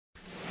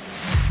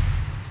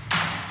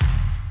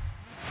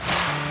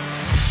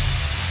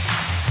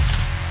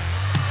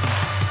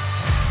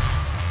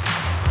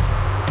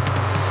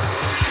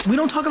we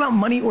don't talk about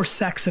money or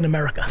sex in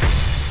America.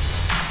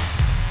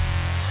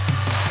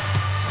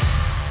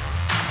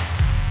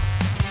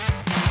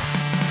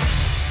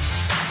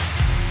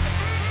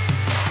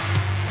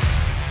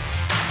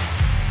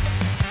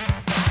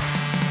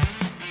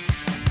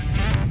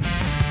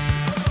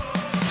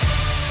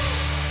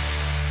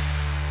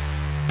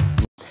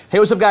 Hey,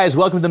 what's up, guys?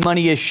 Welcome to the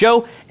Money Is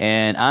Show,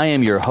 and I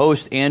am your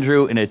host,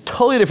 Andrew, in a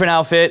totally different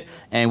outfit,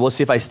 and we'll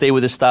see if I stay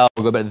with this style.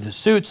 We'll go back to the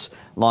suits.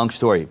 Long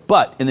story.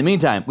 But in the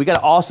meantime, we got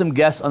an awesome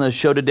guest on the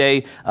show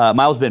today,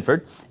 Myles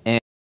Binford. And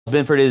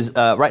Binford is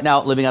right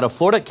now living out of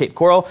Florida, Cape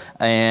Coral,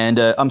 and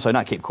I'm sorry,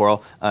 not Cape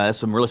Coral. That's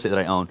some real estate that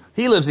I own.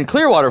 He lives in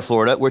Clearwater,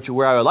 Florida,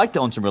 where I would like to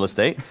own some real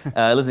estate.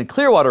 Lives in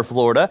Clearwater,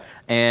 Florida,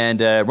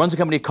 and runs a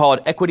company called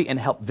Equity and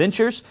Help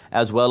Ventures,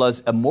 as well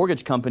as a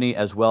mortgage company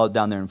as well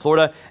down there in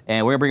Florida.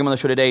 And we're gonna bring him on the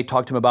show today,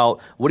 talk to him about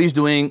what he's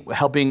doing,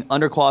 helping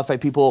underqualified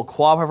people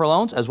qualify for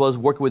loans, as well as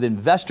working with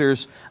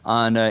investors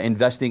on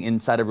investing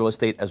inside of real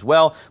estate as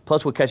well.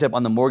 Plus, we'll catch up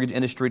on the mortgage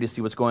industry to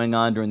see what's going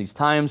on during these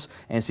times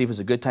and see if it's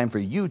a good time for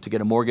you to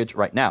get a mortgage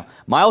right now.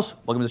 Myles,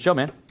 welcome to the show,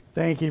 man.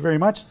 Thank you very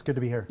much. It's good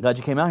to be here. Glad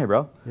you came out here,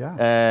 bro.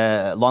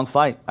 Yeah. Long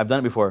flight. I've done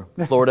it before.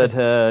 Florida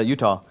to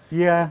Utah.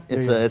 Yeah.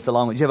 It's a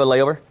long one. Did you have a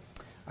layover?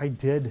 I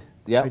did.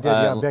 Yeah. I did.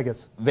 Yeah.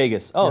 Vegas.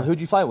 Vegas. Oh, yeah.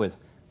 who'd you fly with?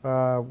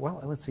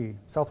 Well, let's see.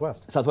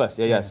 Southwest. Southwest.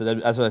 Yeah. So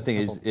that's what I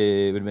think is.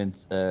 It would have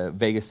been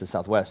Vegas to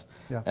Southwest.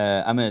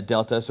 Yeah. I'm in a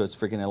Delta, so it's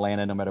freaking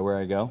Atlanta no matter where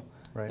I go.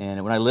 Right.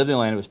 And when I lived in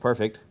Atlanta, it was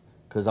perfect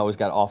because I always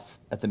got off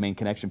at the main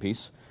connection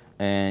piece.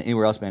 And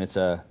anywhere else, man, it's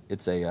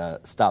a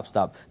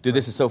stop. Dude,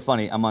 this is so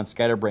funny. I'm on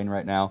Scatterbrain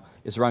right now.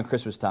 It's around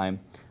Christmas time.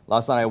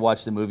 Last night I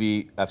watched a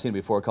movie, I've seen it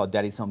before, called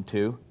Daddy's Home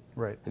 2.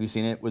 Right. Have you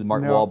seen it? With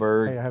Mark No,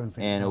 Wahlberg I haven't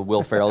seen and it.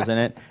 Will Ferrell's in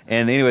it.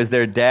 And anyways,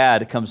 their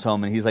dad comes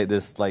home and he's like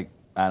this, like,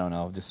 I don't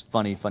know, just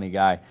funny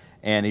guy.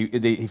 And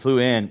he flew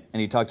in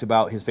and he talked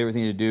about his favorite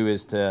thing to do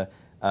is to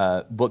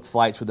book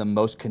flights with the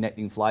most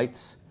connecting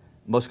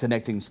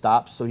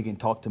stops so he can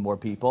talk to more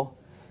people.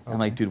 Okay. I'm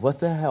like, dude,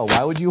 what the hell?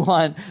 Why would you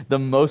want the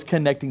most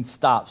connecting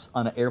stops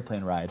on an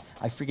airplane ride?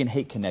 I freaking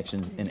hate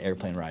connections in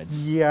airplane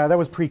rides. Yeah, that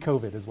was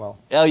pre-COVID as well.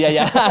 Oh,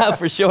 yeah,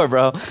 for sure,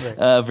 bro.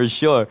 Right. For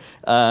sure.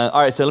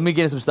 All right, so let me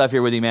get into some stuff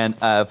here with you, man.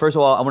 First of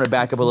all, I want to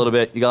back up a little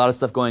bit. You got a lot of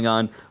stuff going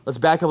on. Let's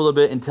back up a little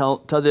bit and tell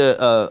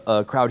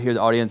the crowd here,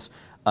 the audience,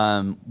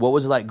 what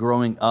was it like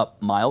growing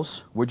up,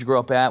 Myles? Where'd you grow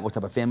up at? What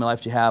type of family life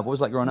did you have? What was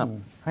it like growing up?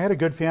 I had a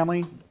good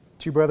family,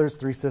 2 brothers,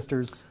 3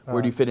 sisters.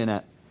 Where do you fit in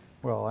at?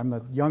 Well, I'm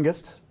the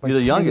youngest by You're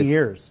the 10 youngest?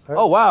 years.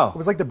 Oh, wow. It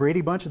was like the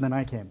Brady Bunch, and then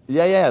I came.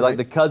 Yeah, right? Like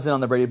the cousin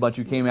on the Brady Bunch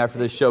who came after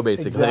this show,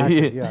 basically.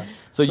 Exactly, yeah.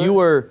 So you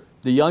were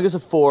the youngest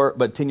of 4,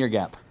 but 10-year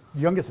gap.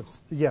 Youngest of,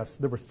 yes,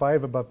 there were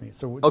 5 above me.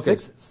 So Okay.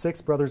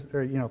 six brothers,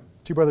 or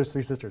 2 brothers,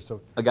 3 sisters.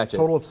 So I got you.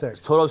 Total of 6.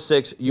 Total of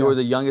 6. You Yeah. were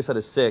the youngest out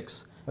of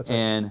 6. That's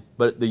right.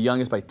 But the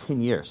youngest by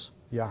 10 years.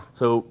 Yeah.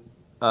 So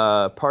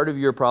part of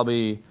your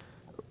probably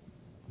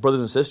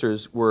brothers and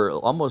sisters were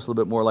almost a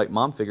little bit more like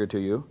mom figure to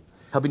you,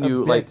 helping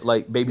you like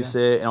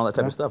babysit and all that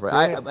type of stuff,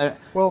 right? Yeah.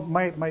 Well,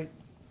 my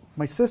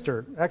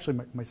sister, actually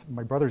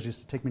my brothers used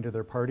to take me to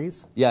their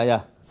parties.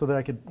 Yeah. So that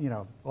I could,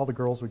 all the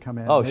girls would come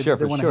in. Oh, they, sure,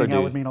 they for want sure, to hang out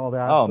dude. with me and all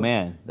that. Oh, so,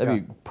 man,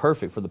 that'd be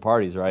perfect for the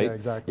parties, right? Yeah,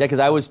 exactly. Yeah, because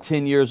I was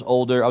 10 years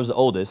older. I was the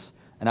oldest,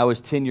 and I was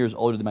 10 years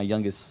older than my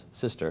youngest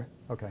sister.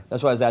 Okay.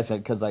 That's why I was asking,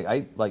 because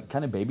I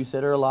kind of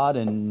babysit her a lot,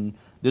 and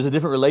there's a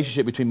different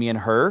relationship between me and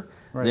her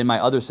than my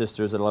other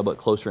sisters that are a little bit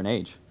closer in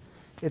age.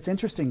 It's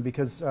interesting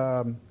because,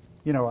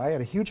 I had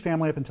a huge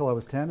family up until I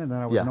was 10, and then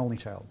I was an only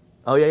child.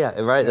 Oh, yeah,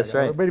 right, that's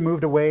right. Everybody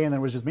moved away, and then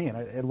it was just me, and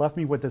it left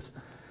me with this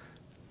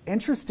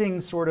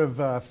interesting sort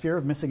of fear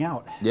of missing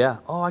out. Yeah.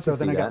 Oh, I can see that.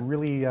 So then I got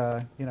really,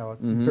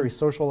 very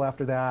social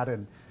after that,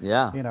 and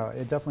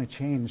it definitely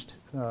changed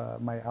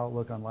my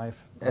outlook on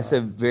life. That's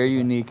a very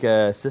unique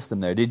system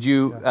there. Did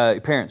you,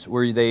 parents,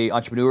 were they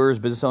entrepreneurs,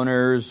 business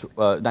owners,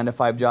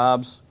 9-to-5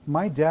 jobs?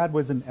 My dad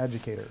was an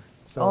educator.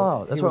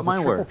 So that's what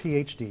mine were. He was a triple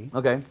PhD.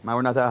 Okay, mine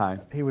were not that high.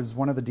 He was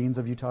one of the deans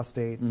of Utah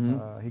State.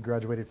 He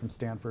graduated from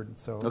Stanford.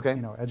 So,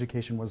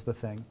 education was the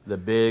thing. The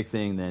big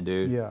thing then,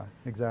 dude. Yeah,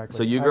 exactly.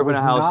 So you grew up in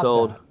a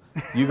household.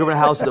 You grew up in a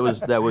house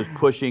that was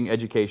pushing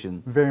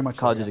education. Very much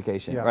college so, yeah.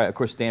 education. Yeah. Right. Of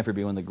course, Stanford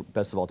being one of the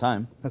best of all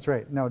time. That's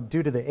right. Now,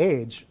 due to the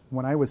age,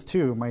 when I was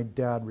 2, my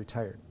dad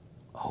retired.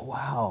 Oh,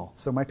 wow.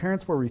 So my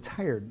parents were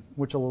retired,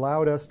 which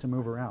allowed us to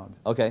move around.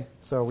 Okay.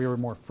 So we were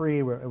more free.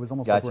 It was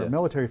almost like we're a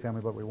military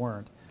family, but we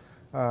weren't.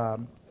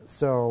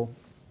 So,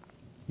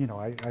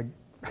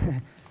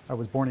 I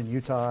was born in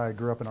Utah. I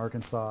grew up in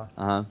Arkansas.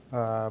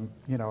 I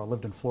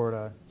lived in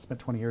Florida. Spent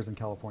 20 years in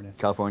California.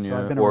 California, so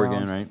I've been Oregon,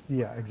 around. right?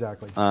 Yeah,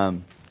 exactly.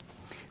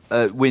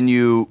 When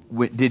you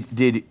did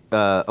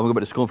I'm gonna go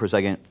back to school for a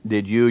second.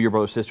 Did you, your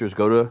brothers, sisters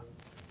go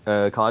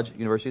to college,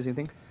 universities,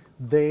 anything?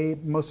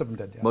 Most of them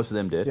did. Yeah. Most of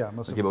them did. Yeah,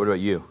 most of them. Okay, but what about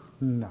you?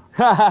 No.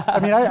 I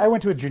mean, I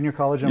went to a junior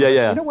college. And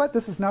Yeah. You know what?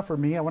 This is not for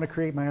me. I want to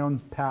create my own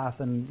path.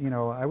 And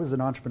I was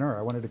an entrepreneur.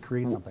 I wanted to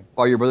create something.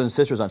 Are your brothers and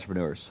sisters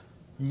entrepreneurs?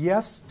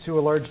 Yes, to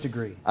a large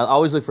degree. I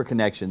always look for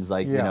connections.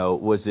 Like,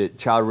 was it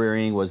child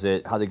rearing? Was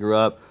it how they grew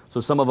up?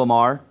 So some of them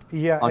are.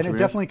 Yeah, and it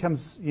definitely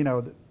comes.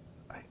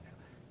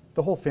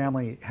 The whole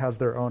family has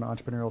their own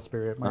entrepreneurial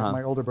spirit.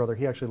 My older brother,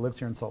 he actually lives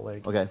here in Salt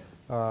Lake. Okay.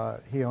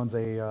 He owns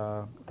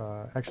a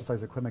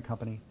exercise equipment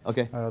company.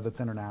 Okay. That's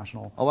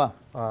international. Oh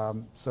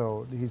wow.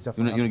 So he's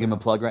definitely. You want to give him a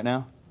plug right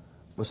now?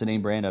 What's the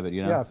name brand of it?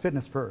 You know? Yeah,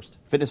 Fitness First.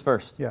 Fitness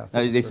First. Yeah. Now,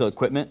 they sell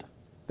equipment.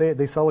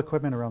 They sell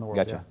equipment around the world.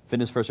 Gotcha. Yeah.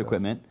 Fitness First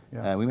equipment.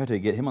 Yeah. We have to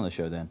get him on the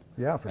show then.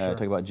 Yeah, for sure.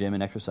 Talk about gym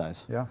and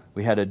exercise. Yeah.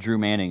 We had a Drew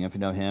Manning, if you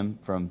know him,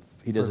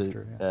 he does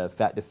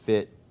Fat to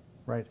Fit.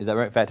 Right. Is that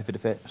right? Fat to Fit to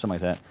Fit? Something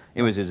like that.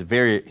 It was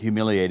very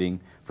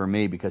humiliating for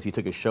me because he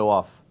took his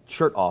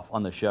shirt off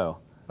on the show.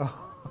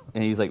 Oh.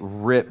 And he's like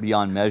ripped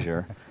beyond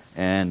measure.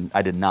 And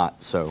I did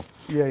not, so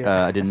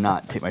I did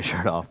not take my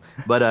shirt off.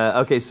 But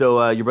okay,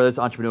 so your brother's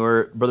an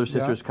entrepreneur. Brothers,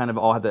 sisters kind of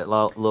all have that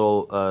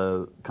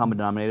little common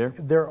denominator?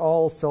 They're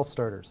all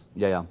self-starters.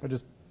 Yeah. I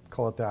just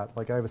call it that.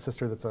 Like I have a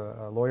sister that's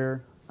a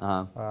lawyer.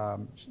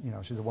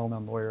 She's a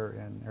well-known lawyer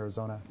in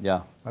Arizona.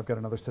 Yeah. I've got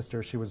another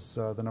sister. She was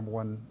the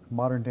 #1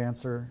 modern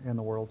dancer in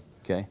the world.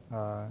 Okay.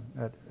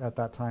 At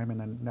that time, and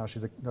then now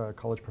she's a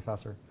college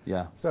professor.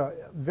 Yeah. So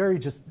very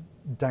just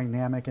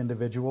dynamic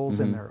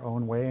individuals in their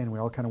own way, and we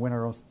all kind of went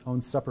our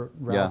own separate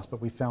routes,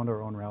 but we found our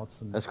own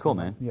routes. And, that's cool,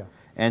 man. Yeah.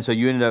 And so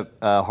you ended up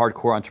a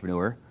hardcore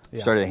entrepreneur. You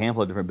started a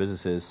handful of different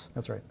businesses.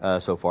 That's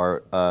right. So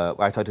far,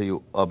 I talked to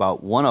you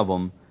about one of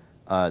them.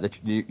 That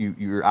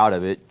you're out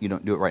of it. You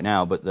don't do it right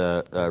now, but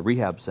the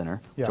rehab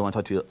center, which I want to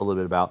talk to you a little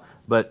bit about.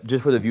 But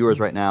just for the viewers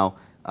right now,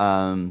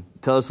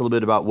 tell us a little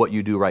bit about what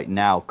you do right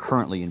now,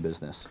 currently in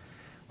business.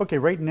 Okay,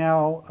 right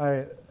now,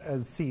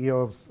 as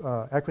CEO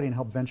of Equity and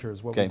Help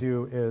Ventures, what we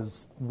do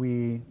is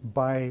we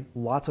buy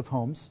lots of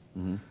homes.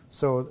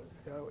 So,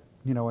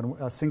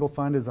 a single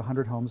fund is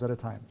 100 homes at a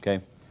time.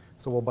 Okay.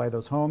 So we'll buy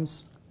those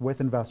homes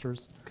with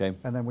investors. Okay.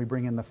 And then we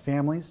bring in the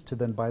families to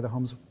then buy the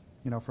homes,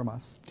 from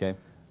us. Okay.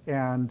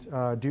 And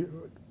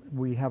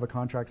we have a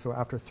contract, so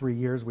after 3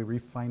 years, we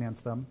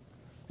refinance them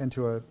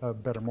into a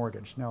better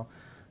mortgage. Now,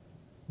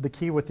 the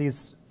key with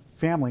these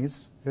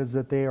families is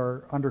that they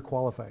are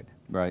underqualified.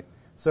 Right.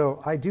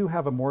 So I do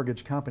have a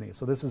mortgage company.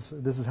 So this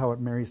is how it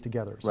marries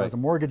together. So as a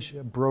mortgage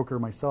broker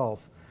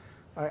myself,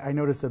 I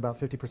noticed that about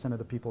 50% of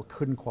the people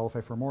couldn't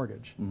qualify for a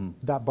mortgage.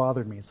 That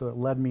bothered me. So it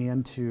led me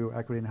into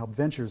Equity and Help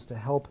Ventures to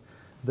help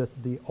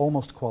the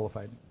almost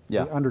qualified,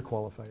 the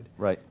underqualified.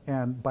 Right.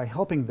 And by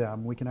helping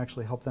them, we can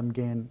actually help them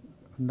gain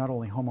not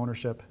only home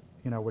ownership,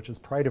 which is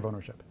pride of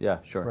ownership. Yeah,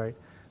 sure. Right.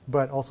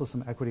 But also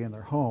some equity in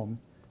their home,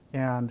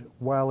 and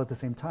while at the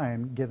same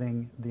time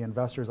giving the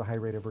investors a high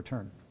rate of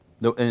return.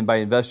 And by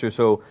investors,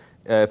 so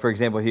for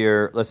example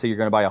here, let's say you're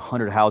going to buy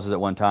 100 houses at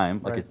one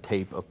time, like a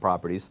tape of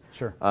properties.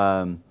 Sure.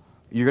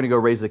 You're going to go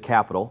raise the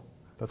capital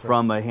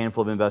from a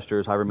handful of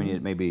investors, however many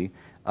it may be.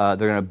 They're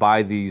going to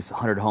buy these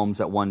 100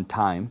 homes at one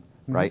time,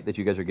 right, that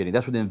you guys are getting.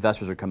 That's where the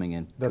investors are coming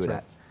in. That's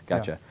right.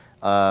 Gotcha.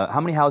 How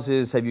many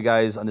houses have you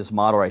guys on this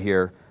model right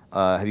here?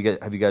 Have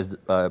you guys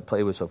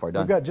played with so far?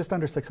 Done? We've got just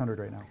under 600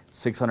 right now.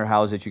 600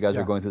 houses you guys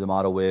are going through the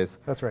model with.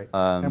 That's right.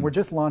 And we're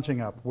just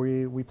launching up.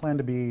 We plan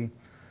to be,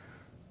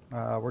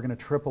 we're going to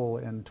triple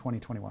in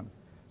 2021.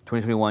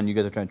 2021, you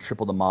guys are trying to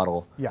triple the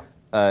model. Yeah.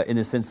 In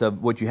the sense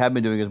of what you have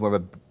been doing is more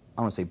of a,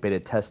 I don't want to say beta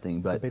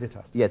testing, but it's a beta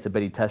test. Yeah, it's a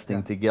beta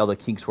testing to get all the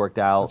kinks worked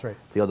out, That's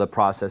right. to get all the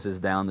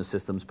processes down, the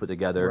systems put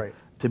together,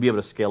 to be able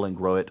to scale and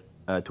grow it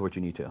to what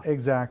you need to.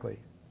 Exactly.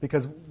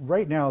 Because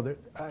right now,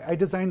 I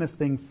designed this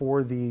thing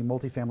for the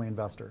multifamily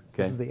investor.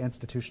 Okay. This is the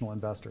institutional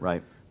investor.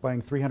 Right.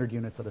 Buying 300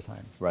 units at a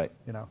time. Right.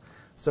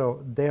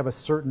 So they have a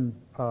certain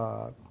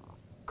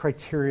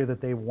criteria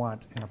that they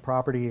want in a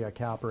property, a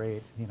cap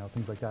rate,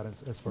 things like that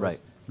as far as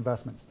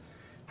investments.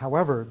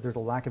 However, there's a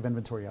lack of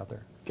inventory out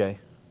there. Okay.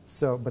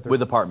 So, but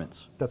with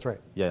apartments. That's right.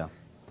 Yeah.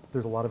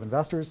 There's a lot of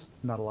investors,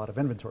 not a lot of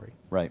inventory.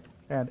 Right.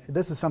 And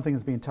this is something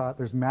that's being taught.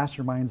 There's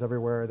masterminds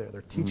everywhere.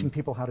 They're teaching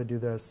people how to do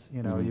this.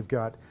 You've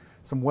got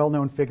some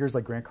well-known figures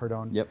like Grant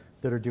Cardone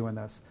that are doing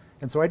this.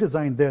 And so I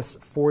designed this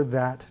for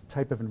that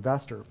type of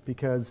investor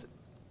because,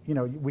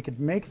 we could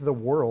make the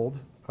world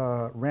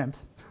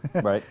rent,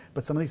 right?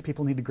 But some of these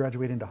people need to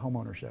graduate into home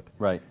ownership.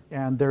 Right.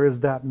 And there is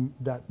that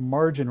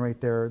margin right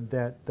there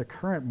that the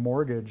current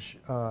mortgage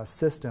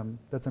system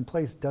that's in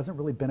place doesn't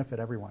really benefit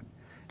everyone.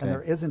 And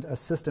there isn't a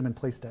system in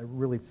place to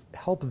really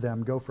help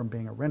them go from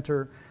being a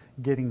renter,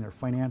 getting their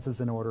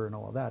finances in order and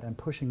all of that, and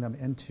pushing them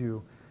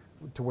into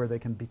to where they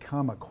can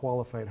become a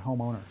qualified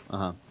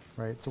homeowner.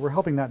 Right? So we're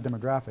helping that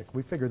demographic.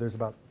 We figure there's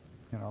about,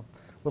 a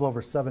little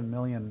over 7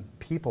 million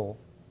people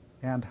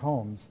and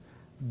homes.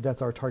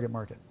 That's our target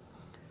market.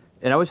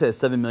 And I would say that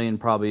 7 million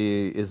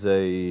probably is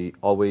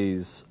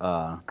always,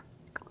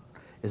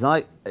 it's not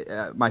like,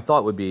 my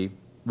thought would be,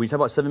 we talk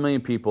about 7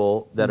 million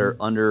people that are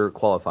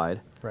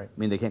underqualified. Right. I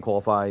mean, they can't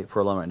qualify for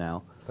a loan right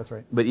now. That's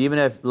right. But even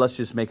if, let's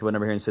just make up a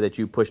number here and say that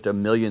you pushed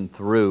 1 million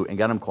through and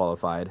got them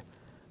qualified,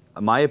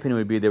 my opinion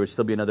would be there would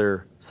still be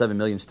another 7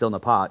 million still in the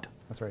pot.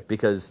 That's right.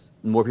 Because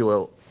more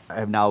people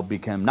have now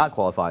become not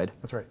qualified.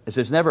 That's right.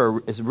 So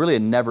it's really a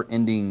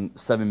never-ending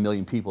 7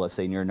 million people, let's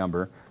say, near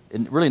number.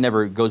 It really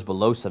never goes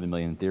below 7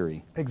 million in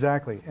theory.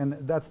 Exactly. And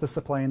that's the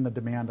supply and the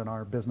demand in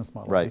our business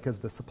model. Right. Because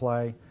the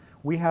supply,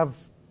 we have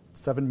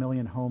 7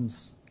 million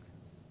homes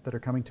that are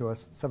coming to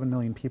us, 7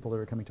 million people that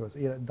are coming to us.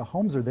 The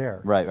homes are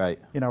there. Right, right.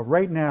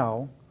 Right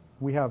now,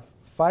 we have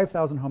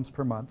 5,000 homes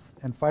per month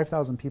and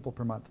 5,000 people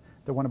per month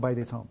that want to buy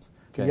these homes.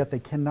 Okay. Yet they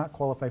cannot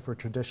qualify for a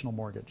traditional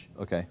mortgage.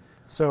 Okay.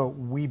 So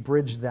we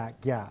bridge that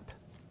gap.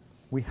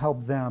 We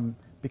help them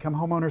become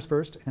homeowners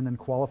first and then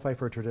qualify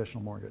for a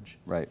traditional mortgage.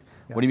 Right.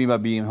 Yeah. What do you mean by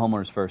being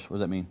homeowners first? What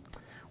does that mean?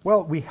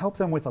 Well, we help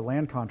them with a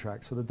land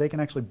contract so that they can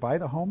actually buy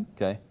the home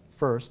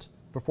first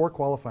before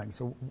qualifying.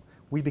 So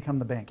we become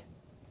the bank.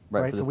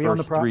 Right, for so the we own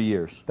first the 3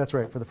 years. That's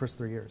right, for the first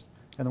 3 years.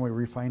 And then we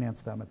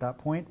refinance them at that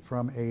point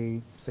from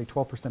a, say,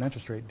 12%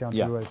 interest rate down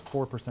to a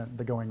 4%,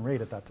 the going rate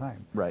at that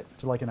time. Right.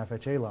 To like an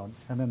FHA loan.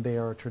 And then they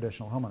are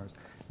traditional homeowners.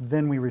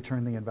 Then we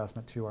return the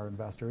investment to our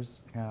investors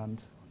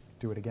and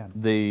do it again.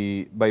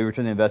 By you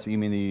return the investment, you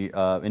mean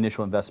the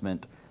initial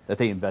investment that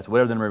they invest,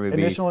 whatever the number may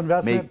be. Initial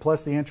investment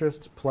plus the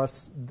interest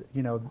plus,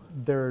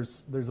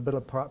 there's a bit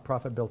of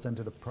profit built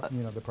into the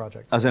the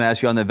project. I was going to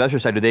ask you on the investor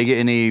side, do they get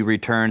any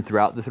return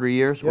throughout the 3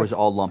 years, or Yes. is it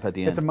all lump at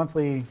the end? It's a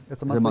monthly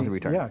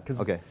return. Yeah, because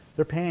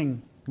they're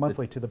paying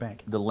monthly to the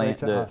bank. The land,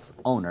 to the us.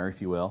 owner,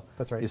 if you will,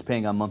 That's right. is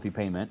paying on monthly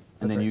payment,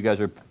 and That's then right. you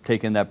guys are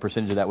taking that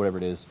percentage of that, whatever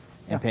it is,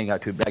 and Yeah. paying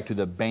out back to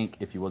the bank,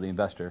 if you will, the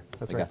investor.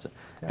 That's that right. gets it.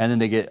 Yeah. And then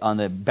they get on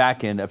the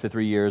back end after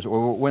 3 years,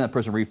 or when that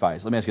person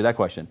refis. Let me ask you that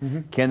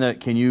question: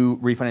 Can you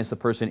refinance the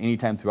person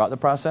anytime throughout the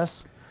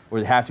process, or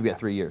does it have to be at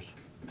 3 years?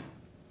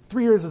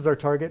 3 years is our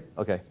target.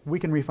 Okay. We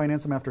can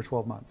refinance them after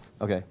 12 months.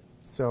 Okay.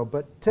 So,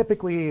 but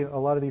typically, a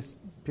lot of these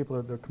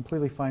people they're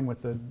completely fine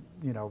with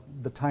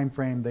the time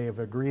frame. They have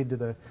agreed to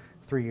the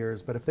 3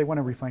 years. But if they want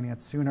to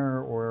refinance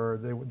sooner or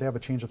they have a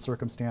change of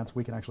circumstance,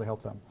 we can actually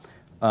help them.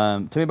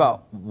 Tell me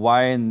about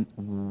why and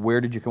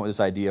where did you come up with this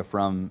idea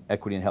from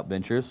Equity and Help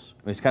Ventures?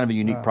 I mean, it's kind of a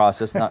unique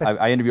process.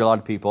 I interview a lot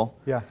of people.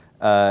 Yeah.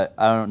 I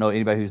don't know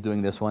anybody who's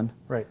doing this one.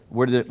 Right.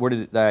 Where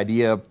did the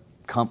idea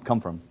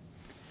come from?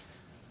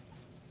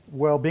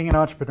 Well, being an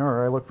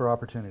entrepreneur, I look for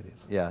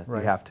opportunities. Yeah,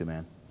 right? you have to,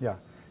 man. Yeah.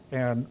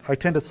 And I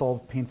tend to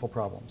solve painful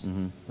problems,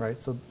 right?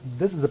 So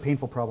this is a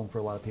painful problem for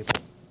a lot of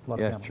people, a lot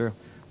of families. True.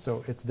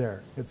 So it's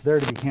there. It's there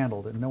to be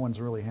handled, and no one's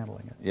really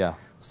handling it. Yeah.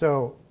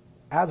 So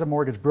as a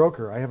mortgage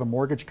broker, I have a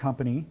mortgage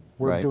company.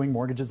 We're Right. doing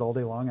mortgages all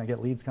day long. I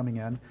get leads coming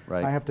in.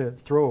 Right. I have to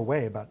throw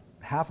away about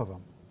half of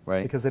them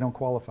because they don't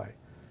qualify.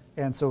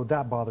 And so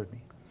that bothered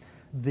me.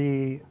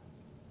 The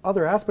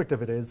other aspect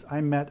of it is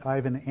I met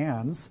Ivan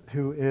Ans,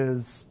 who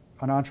is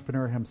an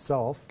entrepreneur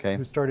himself,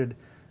 who started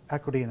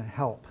Equity and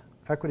Help.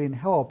 Equity and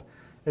Help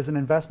is an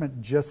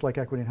investment just like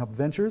Equity and Help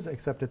Ventures,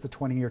 except it's a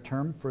 20-year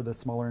term for the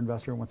smaller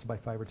investor who wants to buy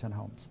 5 or 10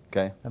 homes.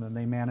 Okay. And then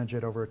they manage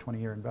it over a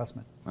 20-year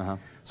investment. Uh-huh.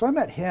 So I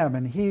met him,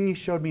 and he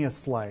showed me a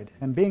slide.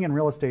 And being in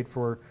real estate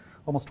for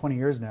almost 20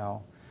 years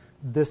now,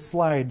 this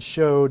slide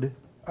showed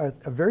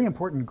a very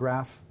important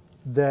graph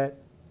that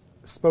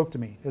spoke to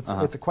me. It's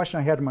a question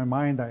I had in my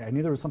mind. I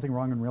knew there was something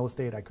wrong in real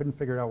estate. I couldn't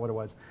figure out what it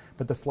was,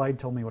 but the slide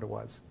told me what it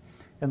was.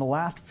 In the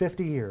last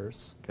 50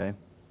 years,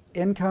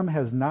 income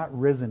has not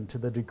risen to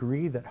the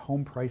degree that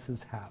home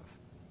prices have.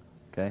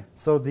 Okay.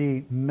 So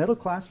the middle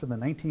class from the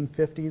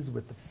 1950s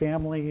with the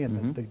family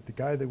and the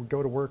guy that would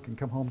go to work and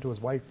come home to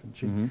his wife and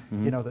she,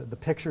 the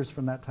pictures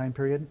from that time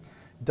period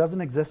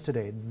doesn't exist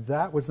today.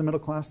 That was the middle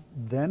class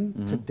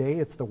then. Today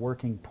it's the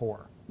working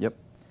poor. Yep.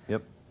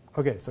 Yep.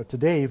 Okay, so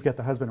today you've got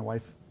the husband and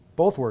wife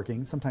both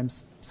working,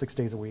 sometimes 6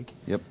 days a week.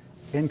 Yep.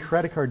 In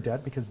credit card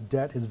debt, because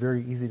debt is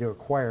very easy to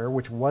acquire,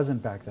 which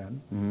wasn't back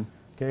then.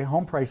 Okay,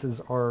 home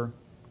prices are,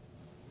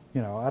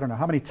 I don't know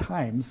how many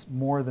times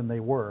more than they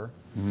were,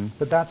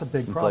 but that's a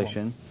big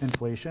problem.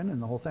 Inflation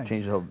and the whole thing.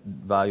 Change the whole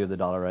value of the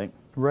dollar, right?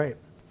 Right.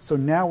 So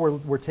now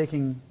we're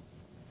taking,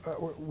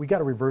 we got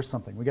to reverse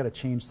something. We got to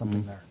change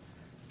something there.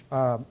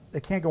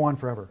 It can't go on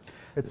forever.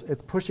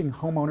 It's pushing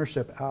home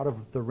ownership out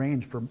of the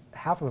range for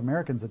half of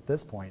Americans at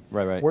this point.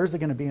 Right, right. Where's it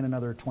going to be in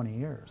another 20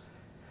 years?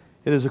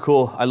 It is a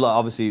cool, I love,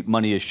 obviously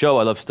money is show.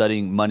 I love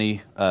studying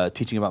money,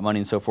 teaching about money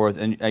and so forth.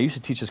 And I used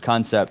to teach this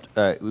concept,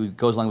 it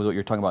goes along with what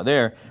you're talking about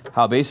there,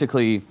 how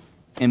basically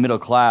in middle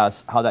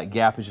class, how that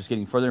gap is just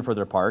getting further and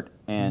further apart.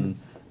 And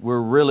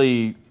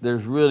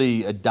there's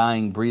really a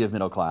dying breed of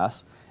middle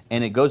class.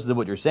 And it goes to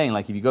what you're saying,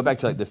 like if you go back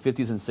to like the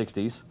 50s and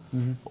 60s,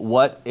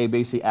 what a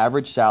basically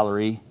average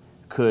salary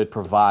could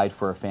provide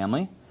for a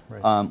family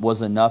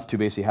was enough to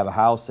basically have a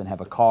house and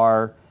have a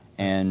car.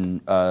 And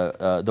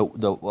a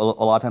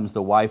lot of times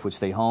the wife would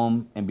stay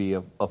home and be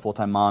a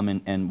full-time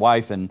mom and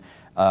wife. And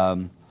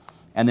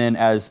then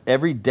as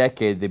every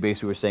decade, they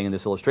basically were saying in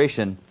this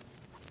illustration,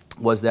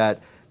 was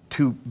that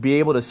to be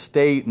able to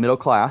stay middle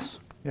class,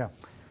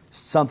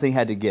 something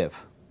had to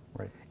give.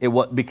 Right.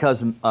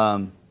 Because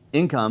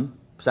income,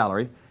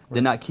 salary,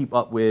 did not keep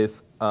up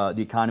with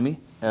the economy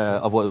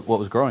of what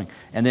was growing.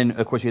 And then,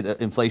 of course, you had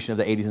the inflation of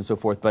the 80s and so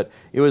forth. But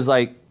it was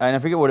like, and I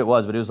forget what it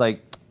was, but it was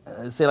like,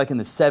 say like in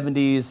the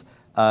 70s,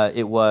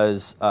 it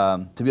was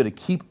to be able to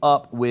keep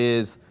up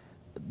with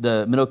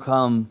the middle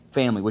income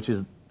family, which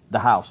is the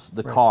house,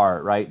 the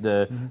car, right?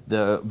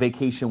 The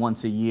vacation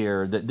once a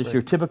year, just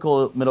your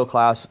typical middle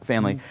class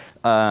family.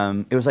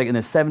 It was like in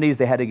the 70s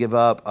they had to give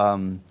up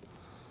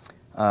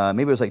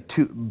maybe it was like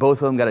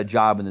both of them got a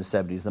job in the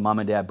 70s. The mom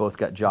and dad both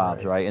got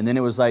jobs, right? And then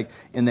it was like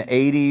in the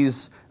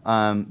 80s,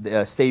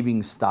 the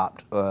savings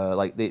stopped.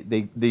 Like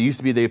they used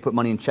to be, they put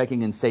money in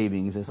checking and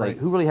savings. It's like,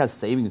 who really has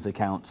savings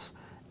accounts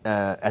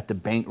at the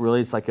bank,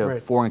 really? It's like a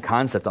foreign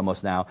concept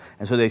almost now.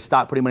 And so they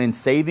stopped putting money in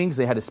savings.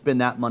 They had to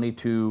spend that money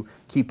to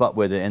keep up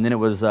with it. And then it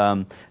was,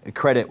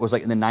 credit was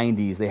like in the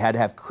 90s. They had to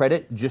have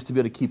credit just to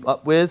be able to keep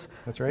up with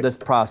this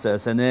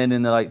process. And then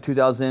in the like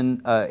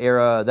 2000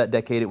 era, that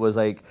decade, it was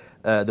like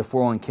the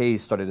 401ks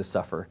started to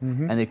suffer.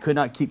 And they could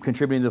not keep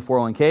contributing to the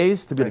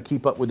 401ks to be able to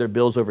keep up with their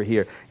bills over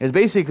here. And it's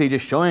basically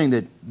just showing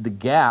that the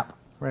gap,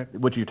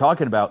 what you're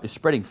talking about, is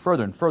spreading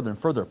further and further and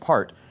further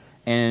apart.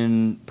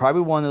 And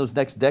probably one of those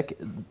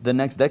the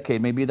next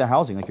decade may be the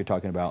housing, like you're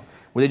talking about,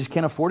 where they just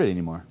can't afford it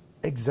anymore.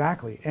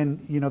 Exactly.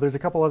 And you know, there's a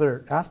couple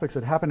other aspects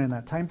that happen in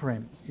that time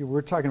frame.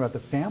 We're talking about the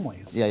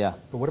families. Yeah.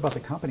 But what about the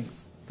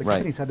companies? The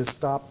companies had to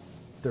stop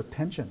their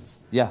pensions.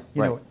 Yeah.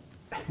 You know,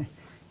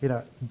 you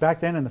know,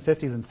 back then in the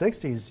 50s and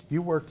 60s,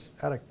 you worked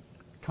at a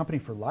company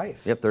for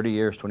life. Yep, 30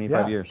 years,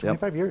 25 years.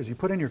 25 years. You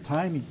put in your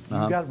time, you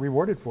got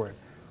rewarded for it.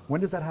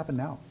 When does that happen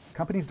now?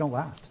 Companies don't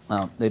last.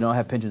 They don't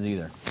have pensions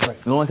either. Right.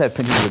 They only have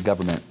pensions with the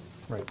government.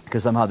 Right.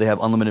 Because somehow they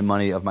have unlimited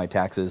money of my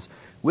taxes,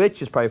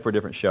 which is probably for a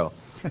different show.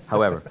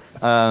 However,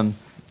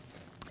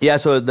 yeah.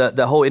 So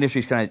the whole industry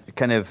is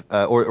kind of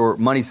or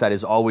money side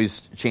is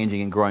always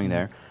changing and growing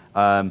there.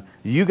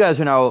 You guys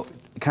are now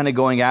kind of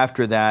going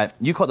after that.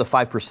 You call it the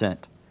 5%.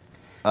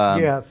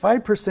 Yeah,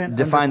 5%.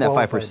 Define that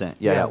 5%.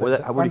 Yeah. Where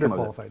do you come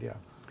up with underqualified. Yeah.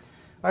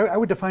 I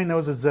would define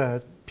those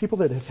as people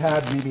that have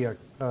had maybe a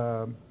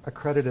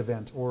credit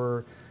event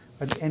or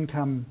an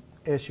income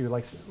issue,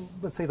 like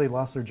let's say they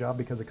lost their job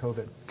because of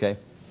COVID. Okay.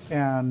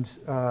 And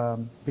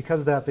because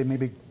of that, they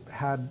maybe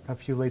had a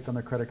few lates on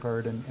their credit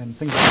card and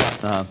things like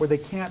that, where they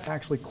can't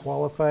actually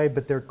qualify,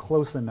 but they're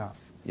close enough.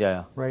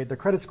 Yeah. Right? The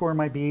credit score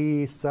might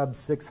be sub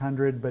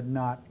 600, but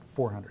not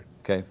 400.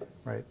 Okay.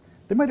 Right?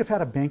 They might have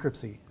had a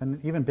bankruptcy,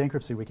 and even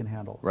bankruptcy we can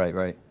handle.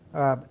 Right.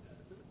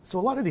 So a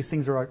lot of these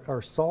things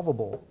are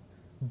solvable.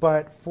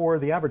 But for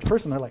the average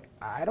person, they're like,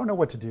 I don't know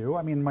what to do.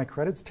 I mean, my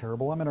credit's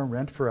terrible. I'm going to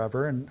rent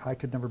forever, and I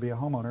could never be a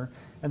homeowner.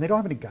 And they don't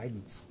have any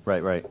guidance.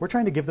 Right. We're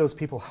trying to give those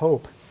people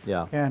hope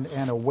and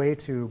a way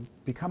to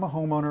become a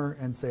homeowner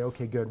and say,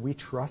 okay, good, we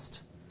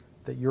trust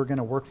that you're going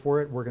to work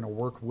for it. We're going to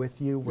work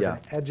with you. We're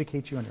going to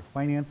educate you on your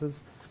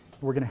finances.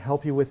 We're going to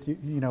help you with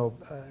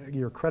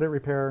your credit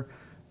repair,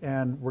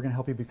 and we're going to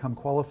help you become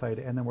qualified.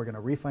 And then we're going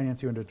to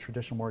refinance you into a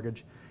traditional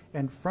mortgage.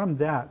 And from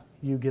that,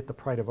 you get the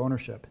pride of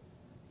ownership.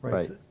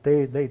 Right. So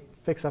they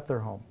fix up their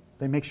home.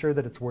 They make sure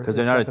that it's worth it. Because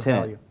they're not a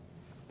tenant.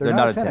 They're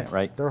not a tenant,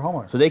 right? They're a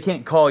homeowner. So they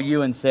can't call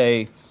you and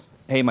say,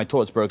 hey, my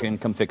toilet's broken,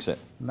 come fix it.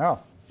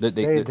 No.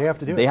 They have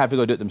to do it. They have to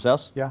go do it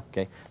themselves? Yeah.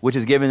 Okay. Which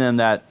is giving them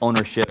that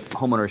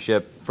home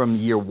ownership from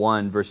year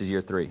 1 versus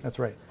year 3. That's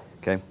right.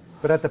 Okay.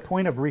 But at the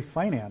point of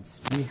refinance,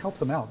 we help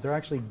them out. They're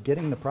actually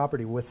getting the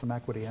property with some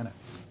equity in it.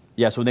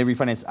 Yeah, so when they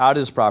refinance out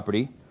of this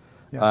property,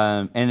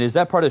 and is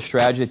that part of the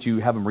strategy that you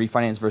have them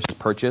refinance versus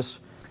purchase?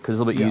 Because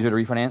it's a little bit easier to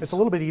refinance? It's a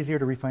little bit easier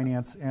to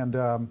refinance,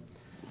 and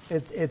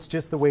it's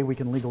just the way we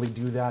can legally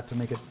do that to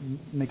make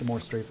it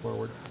more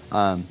straightforward.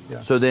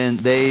 So then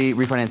they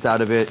refinance out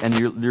of it, and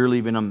you're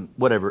leaving them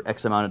whatever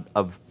X amount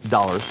of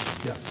dollars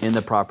in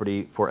the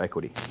property for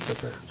equity.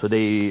 That's right. So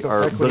they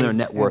are building their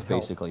net worth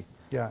basically.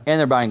 Yeah. And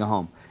they're buying a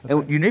home. That's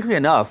and uniquely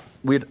enough,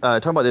 we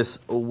talking about this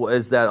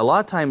is that a lot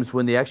of times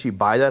when they actually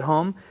buy that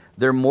home,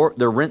 their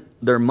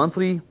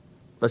monthly,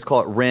 let's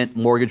call it rent,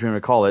 mortgage, we're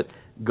going to call it,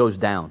 goes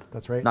down.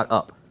 That's right. Not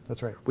up.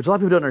 That's right. Which a lot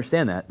of people don't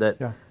understand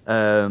that.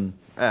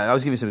 I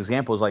was giving you some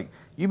examples. Like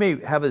you may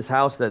have this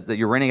house that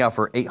you're renting out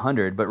for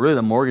 $800, but really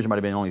the mortgage might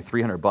have been only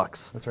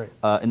 $300. That's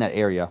right. In that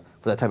area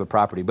for that type of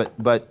property.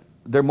 But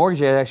their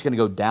mortgage is actually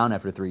going to go down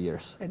after 3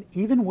 years. And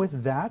even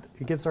with that,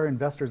 it gives our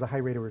investors a high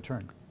rate of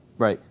return.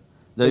 Right.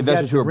 The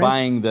investors who are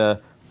buying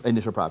the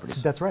initial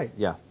properties. That's right.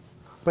 Yeah.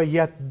 But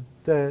yet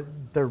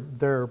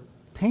their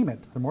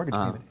payment, the mortgage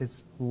payment,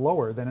 is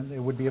lower than it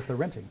would be if they're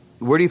renting.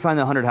 Where do you find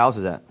the 100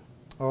 houses at?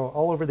 Oh,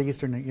 all over the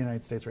eastern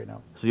United States right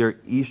now. So your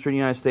eastern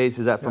United States,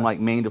 is that from like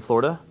Maine to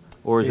Florida?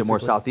 Or is it more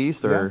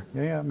southeast? Or?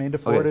 Yeah, Maine to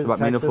Florida, okay, so about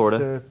Maine to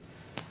Florida.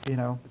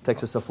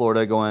 Texas to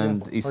Florida,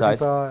 going east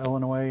side. Arkansas,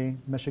 Illinois,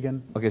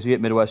 Michigan. Okay, so you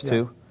hit Midwest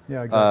too?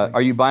 Yeah, exactly.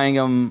 Are you buying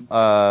them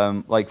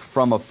like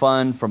from a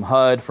fund, from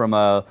HUD, from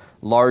a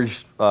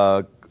large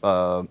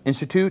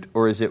institute,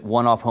 or is it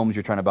one-off homes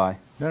you're trying to buy?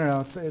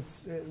 No.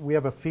 We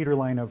have a feeder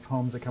line of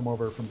homes that come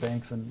over from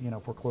banks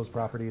and foreclosed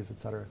properties, et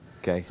cetera.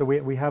 Okay. So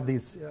we have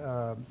these,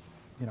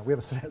 we have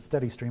a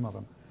steady stream of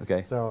them.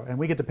 Okay. So and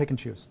we get to pick and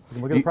choose. We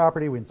can look at the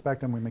property, we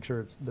inspect them, we make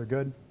sure they're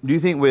good. Do you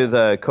think with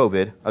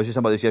COVID, I was just talking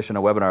about this yesterday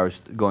on a webinar I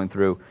was going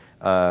through,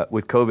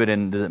 with COVID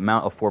and the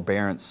amount of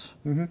forbearance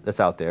that's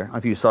out there. I don't know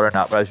if you saw it or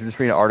not, but I was just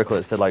reading an article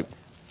that said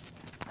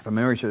if my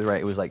memory serves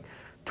right, it was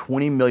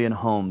 20 million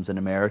homes in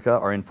America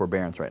are in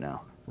forbearance right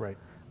now. Right.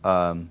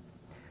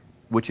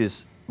 Which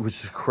is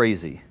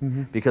crazy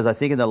because I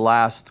think in the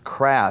last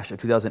crash of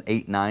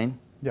 2008-9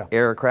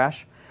 era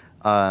crash,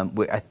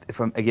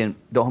 Again,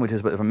 don't hold me to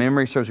this, but if my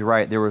memory serves me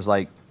right, there was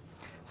like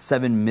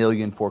 7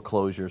 million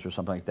foreclosures or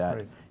something like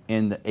that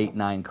in the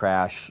 8-9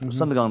 crash,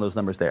 something along those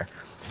numbers there.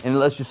 And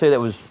let's just say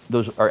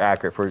those are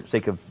accurate for the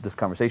sake of this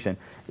conversation.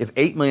 If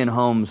 8 million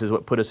homes is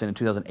what put us in a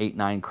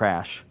 2008-9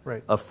 crash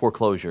of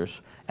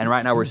foreclosures, and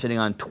right now we're sitting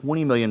on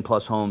 20 million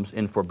plus homes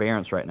in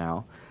forbearance right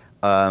now.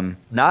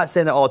 Not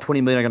saying that all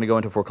 20 million are going to go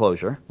into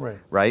foreclosure,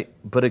 right?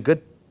 But a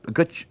good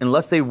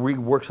unless they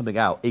rework something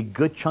out, a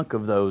good chunk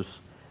of those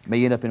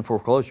may end up in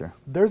foreclosure.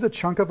 There's a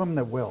chunk of them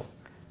that will,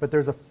 but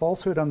there's a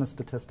falsehood on the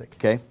statistic.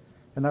 Okay.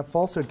 And that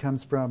falsehood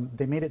comes from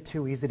they made it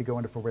too easy to go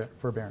into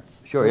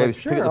forbearance. Sure, yeah, like,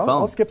 sure, pick up the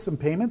phone. I'll skip some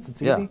payments.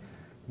 It's easy.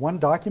 One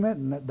document,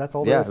 and that's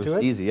all there is to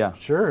it. Easy, yeah.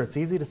 Sure, it's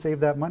easy to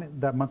save that money,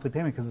 that monthly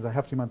payment, because it's a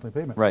hefty monthly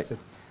payment. Right. It's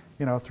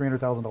a,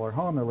 $300,000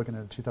 home. They're looking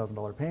at a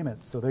 $2,000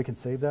 payment, so they can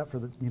save that for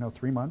the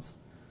 3 months.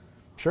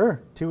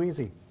 Sure, too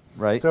easy.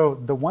 Right. So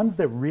the ones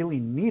that really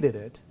needed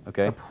it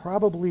are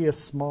probably a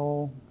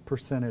small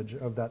percentage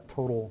of that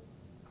total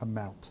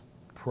amount.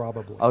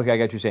 Probably. Okay, I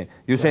got what you're saying.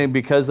 You're saying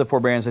because the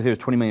forbearance, I think there's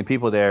 20 million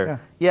people there.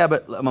 Yeah,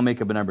 but I'm going to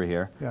make up a number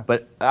here.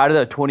 But out of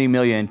that 20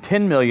 million,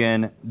 10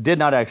 million did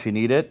not actually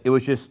need it. It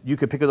was just you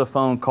could pick up the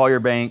phone, call your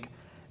bank,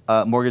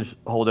 mortgage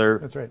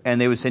holder, and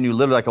they would send you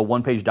literally like a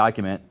one-page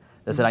document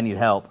that said, I need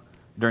help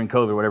during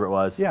COVID, whatever it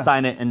was.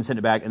 Sign it and send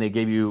it back, and they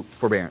gave you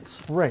forbearance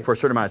for a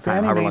certain amount of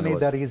time, however long it was. Fannie Mae made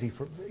that easy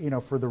for,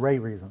 for the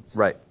right reasons.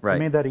 Right. They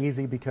made that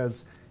easy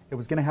because it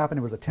was going to happen.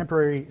 It was a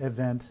temporary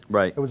event.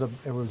 Right. It was a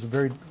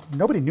very,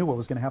 nobody knew what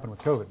was going to happen with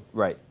COVID.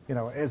 Right.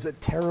 Is it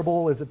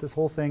terrible? Is it this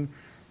whole thing?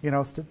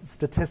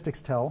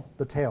 Statistics tell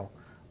the tale.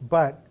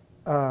 But,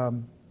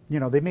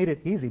 they made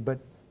it easy. But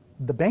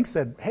the bank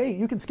said, hey,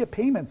 you can skip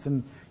payments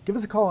and give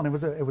us a call. And it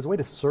was a way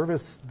to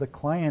service the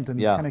client and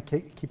kind of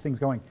keep things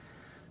going.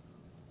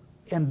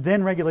 And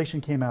then regulation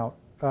came out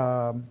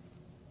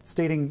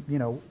stating,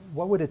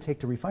 what would it take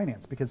to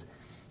refinance? Because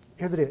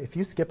here's the deal. If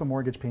you skip a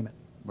mortgage payment,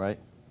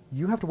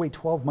 you have to wait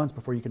 12 months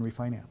before you can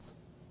refinance.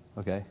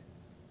 Okay.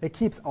 It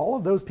keeps all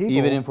of those people...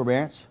 Even in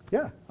forbearance?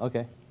 Yeah.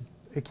 Okay.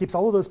 It keeps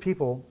all of those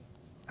people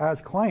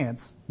as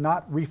clients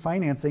not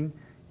refinancing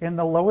in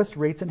the lowest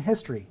rates in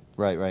history.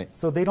 Right.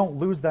 So they don't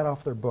lose that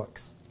off their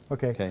books.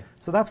 Okay.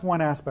 So that's one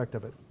aspect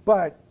of it.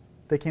 But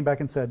they came back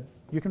and said,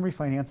 you can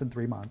refinance in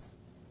 3 months.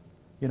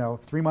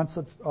 3 months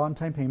of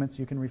on-time payments,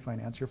 you can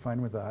refinance. You're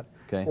fine with that.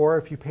 Okay. Or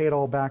if you pay it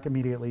all back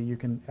immediately, you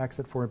can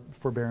exit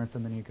forbearance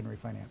and then you can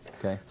refinance.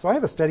 Okay. So I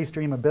have a steady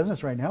stream of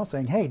business right now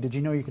saying, hey, did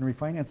you know you can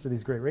refinance to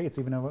these great rates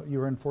even though you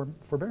were in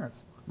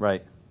forbearance?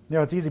 Right.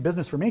 It's easy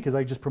business for me because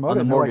I just promoted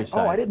it. On the mortgage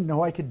side. Oh, I didn't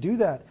know I could do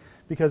that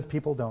because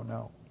people don't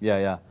know.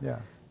 Yeah.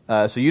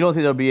 Yeah. So you don't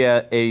think there'll be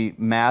a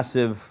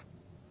massive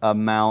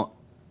amount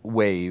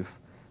wave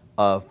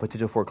of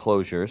potential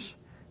foreclosures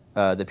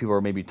that people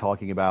are maybe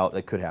talking about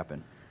that could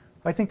happen?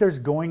 I think there's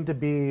going to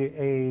be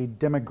a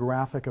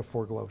demographic of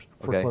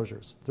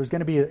foreclosures. There's going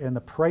to be in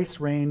the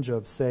price range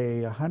of,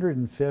 say,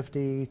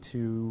 150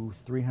 to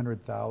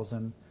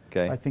 300,000.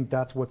 I think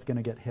that's what's going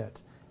to get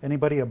hit.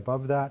 Anybody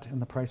above that in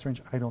the price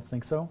range, I don't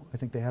think so. I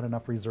think they had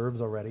enough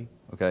reserves already.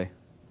 I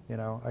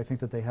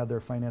think that they had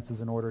their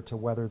finances in order to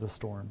weather the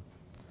storm.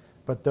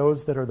 But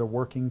those that are the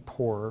working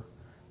poor,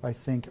 I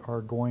think,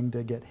 are going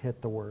to get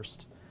hit the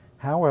worst.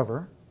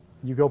 However,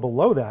 you go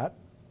below that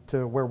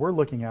to where we're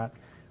looking at,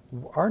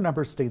 our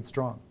numbers stayed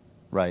strong.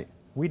 Right.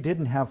 We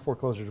didn't have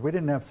foreclosures. We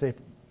didn't have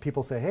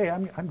people say, "Hey,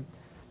 I'm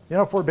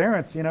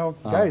forbearance.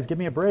 Guys, give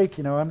me a break."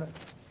 No.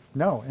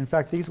 In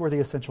fact, these were the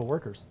essential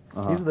workers.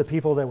 These are the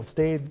people that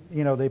stayed.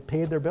 They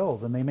paid their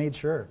bills and they made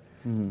sure.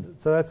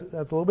 So that's a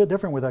little bit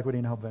different with Equity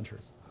and Help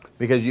Ventures.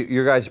 Because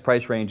your guys'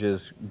 price range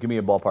is, give me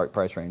a ballpark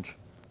price range.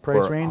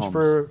 Price range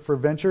for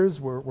ventures,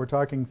 we're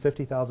talking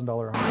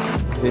 $50,000 home.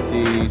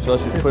 50. So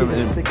let's just put them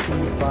in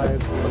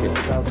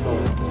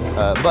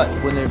 $65,000. But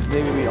when they're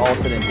maybe all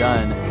said and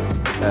done,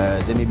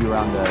 they may be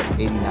around the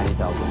 80,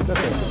 90,000.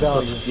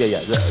 That's value.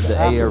 The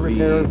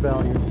ARV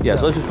value. Yeah,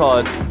 so let's just call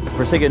it,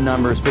 for sake of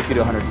numbers, 50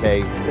 to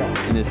 100K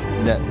in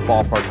that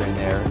ballpark right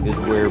there is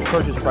where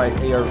purchase price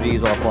ARV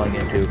is all falling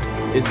into.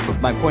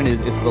 My point is,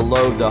 it's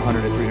below the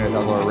 $100,000 to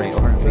 $300,000 range,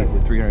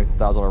 $150,000 to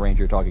 $300,000 range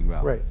you're talking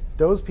about. Right.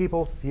 Those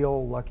people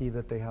feel lucky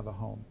that they have a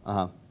home.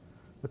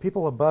 The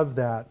people above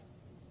that,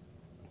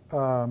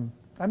 I'm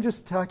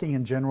just talking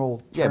in general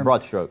terms. Yeah,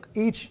 broad stroke.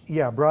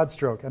 Broad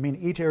stroke. I mean,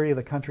 each area of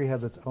the country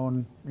has its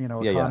own,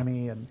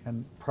 economy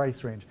and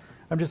price range.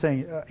 I'm just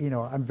saying,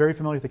 I'm very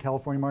familiar with the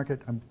California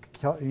market. I'm,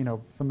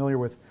 familiar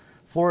with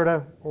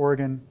Florida,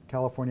 Oregon,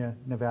 California,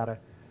 Nevada,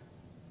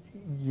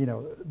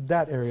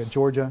 that area,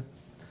 Georgia.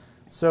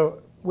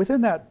 So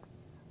within that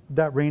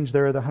range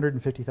there, the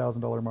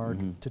 $150,000 mark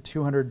to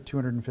 200,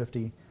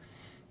 250,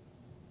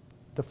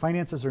 the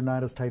finances are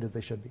not as tight as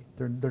they should be.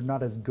 They're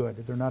not as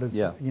good. They're not as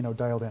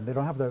dialed in. They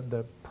don't have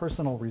the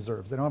personal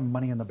reserves. They don't have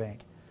money in the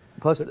bank.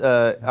 Plus,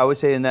 I would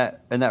say in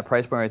that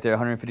price point right there,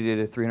 150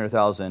 to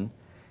 300,000,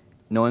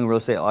 knowing real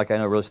estate like I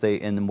know real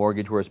estate and the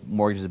mortgage where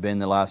mortgages have been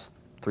the last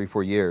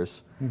 3-4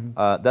 years,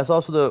 that's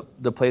also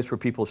the place where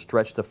people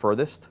stretch the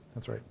furthest.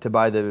 That's right. To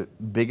buy the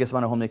biggest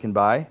amount of home they can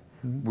buy.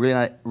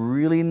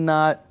 really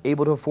not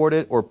able to afford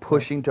it or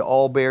pushing to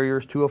all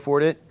barriers to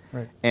afford it.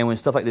 Right. And when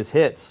stuff like this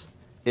hits,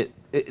 they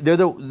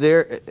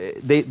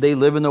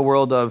live in the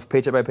world of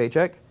paycheck by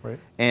paycheck. Right.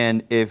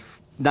 And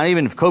not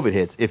even if COVID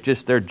hits, if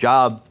just their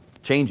job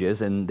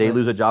changes and they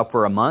lose a job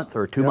for a month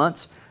or 2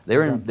 months,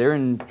 they're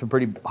in some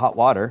pretty hot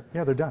water.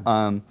 Yeah, they're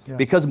done.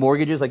 Because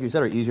mortgages, like you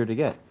said, are easier to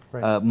get.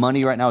 Right.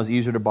 Money right now is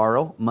easier to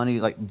borrow. Money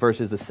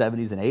versus the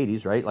 70s and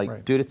 80s,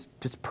 right? Dude, it's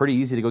just pretty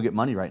easy to go get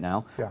money right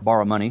now. Yeah.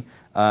 Borrow money.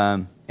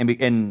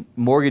 And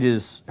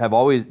mortgages have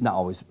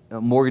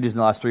mortgages in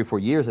the last 3 or 4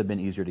 years have been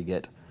easier to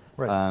get.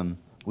 Right.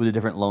 With the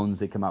different loans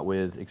they come out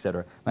with, et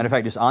cetera. Matter of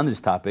fact, just on this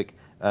topic,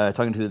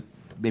 talking to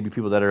maybe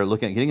people that are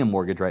looking at getting a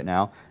mortgage right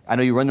now. I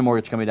know you run the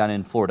mortgage company down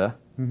in Florida,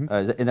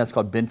 and that's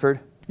called Binford?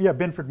 Yeah,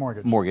 Binford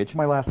Mortgage. Mortgage.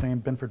 My last name,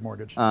 Binford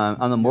Mortgage.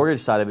 On the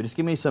mortgage side of it, just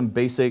give me some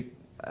basic,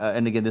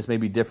 and again, this may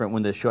be different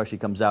when the show actually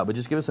comes out, but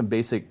just give us some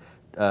basic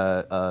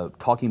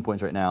talking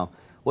points right now.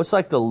 What's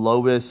like the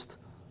lowest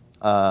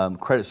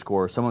credit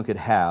score someone could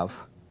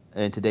have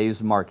in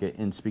today's market,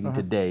 and speaking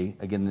today,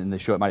 again, in the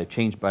show, it might have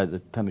changed by the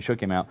time the show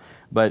came out,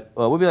 but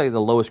what would be like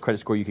the lowest credit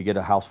score you could get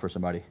a house for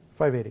somebody?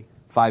 580.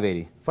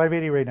 580.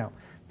 580 right now.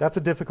 That's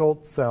a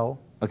difficult sell.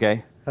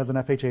 Okay. As an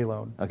FHA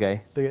loan.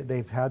 Okay.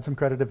 They've had some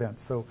credit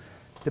events, so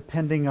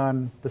depending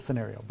on the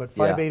scenario. But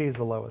 580 is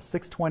the lowest.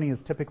 620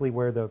 is typically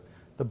where the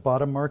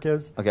bottom mark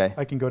is. Okay.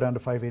 I can go down to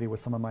 580 with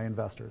some of my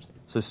investors.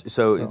 So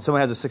if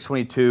someone has a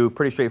 622,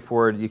 pretty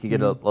straightforward, you can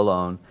get a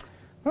loan.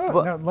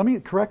 Now, let me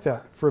correct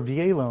that. For a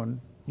VA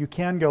loan, you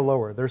can go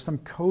lower. There's some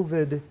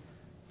COVID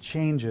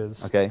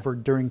changes for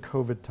during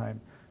COVID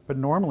time. But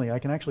normally, I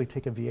can actually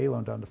take a VA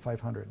loan down to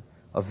 500.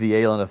 A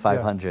VA loan of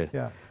 500.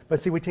 Yeah.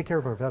 But see, we take care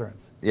of our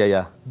veterans.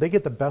 Yeah. They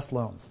get the best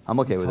loans. I'm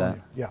okay with that.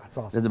 Yeah, it's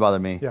awesome. Doesn't bother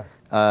me. Yeah.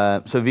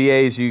 So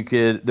VAs,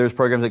 there's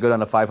programs that go down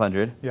to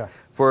 500. Yeah.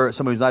 For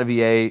someone who's not a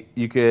VA,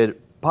 you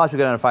could possibly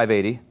go down to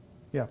 580.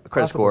 Yeah.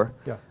 Credit score.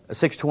 Yeah. A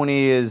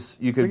 620 is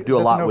you could do a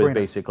lot with,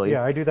 basically.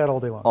 Yeah, I do that all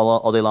day long.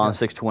 All day long,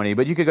 620.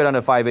 But you could go down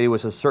to 580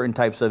 with certain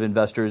types of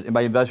investors. And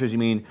by investors, you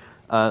mean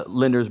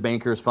lenders,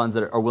 bankers, funds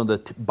that are willing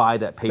to buy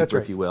that paper, That's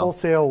right. if you will.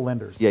 Wholesale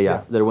lenders.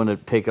 Yeah, that are willing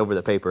to take over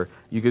the paper.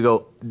 You could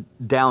go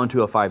down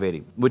to a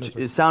 580, which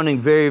is sounding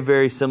very,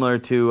 very similar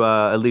to,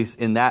 at least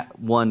in that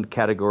one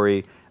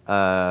category,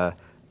 03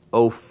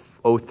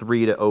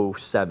 to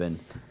 07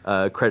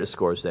 credit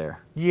scores there.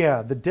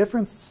 Yeah, the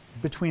difference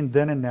between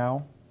then and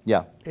now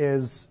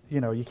is,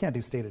 you can't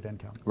do stated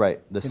income. Right.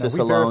 The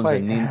CISA loans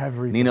and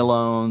NINA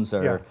loans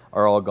are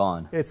all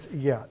gone.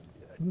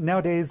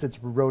 Nowadays it's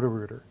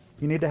Roto-Rooter.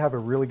 You need to have a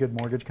really good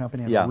mortgage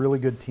company and a really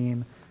good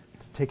team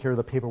to take care of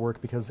the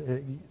paperwork because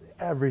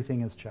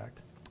everything is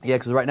checked. Yeah,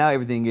 because right now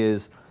everything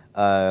is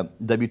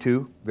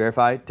W-2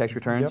 verified, tax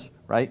returns,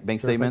 right?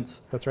 Bank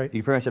statements. That's right.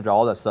 You pretty much have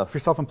all that stuff. If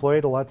you're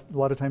self-employed, a lot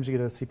of times you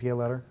get a CPA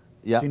letter.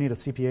 Yeah. So you need a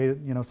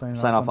CPA,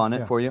 sign off on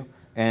it for you.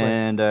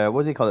 And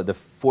what do they call it? The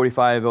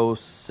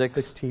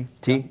 4506 T.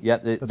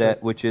 Yeah,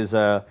 which is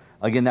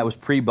again, that was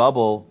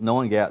pre-bubble. No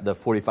one got the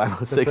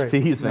 4506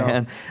 Ts,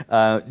 man.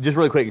 No. Just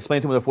really quick,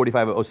 explain to me what the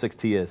 4506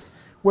 T is.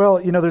 Well,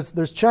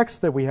 there's checks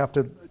that we have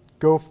to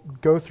go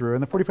through,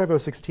 and the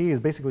 4506 T is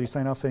basically you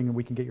sign off saying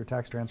we can get your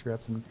tax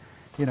transcripts and.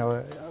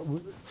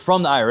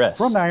 From the IRS.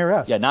 From the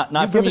IRS. Yeah, not you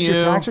from give us you.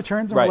 your tax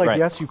returns, and we're like,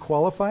 yes, you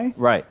qualify.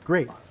 Right.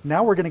 Great.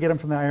 Now we're going to get them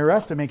from the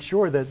IRS to make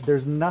sure that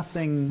there's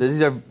nothing.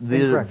 These are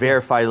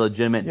verified,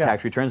 legitimate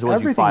tax returns. The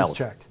ones you filed. Everything's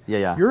checked.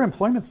 Yeah. Your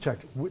employment's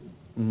checked.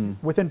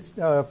 Within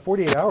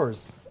 48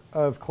 hours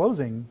of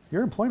closing,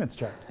 your employment's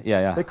checked.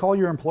 Yeah. They call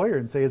your employer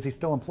and say, is he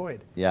still employed?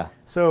 Yeah.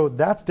 So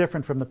that's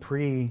different from the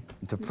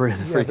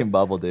freaking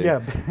bubble, dude. Yeah.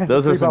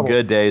 Those were some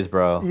good days,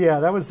 bro. Yeah,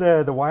 that was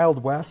the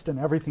Wild West, and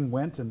everything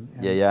went, and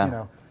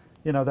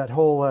that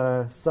whole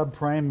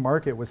subprime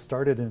market was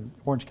started in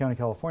Orange County,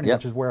 California,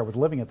 which is where I was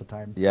living at the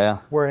time. Yeah.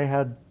 Where I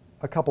had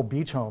a couple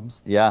beach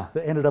homes. Yeah.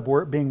 That ended up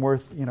being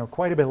worth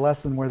quite a bit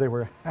less than where they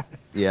were.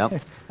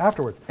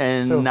 Afterwards.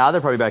 And now they're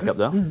probably back up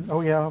though.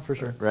 Oh yeah, for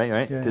sure.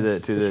 Right. Yeah,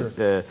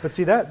 but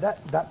see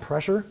that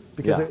pressure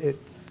because it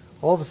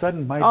all of a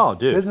sudden my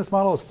business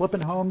model was flipping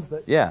homes.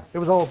 It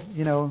was all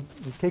it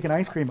was cake and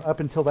ice cream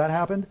up until that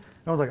happened.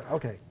 And I was like,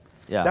 okay.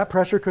 Yeah. That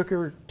pressure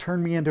cooker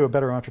turned me into a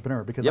better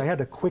entrepreneur because I had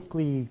to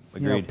quickly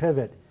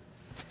pivot.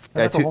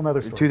 That's a whole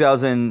nother story.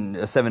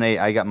 2007-8,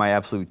 I got my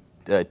absolute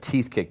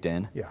teeth kicked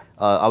in. Yeah.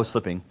 I was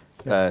slipping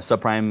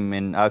subprime,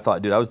 and I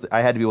thought, dude,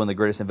 I had to be one of the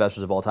greatest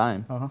investors of all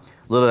time.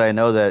 Little did I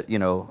know that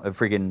a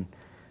freaking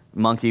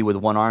monkey with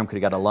one arm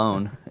could have got a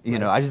loan.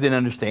 I just didn't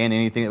understand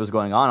anything that was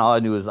going on. All I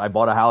knew was I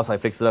bought a house, I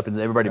fixed it up, and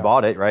everybody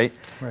bought it, right?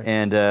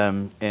 And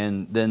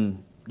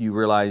then you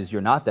realize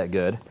you're not that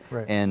good,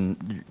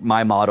 and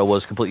my model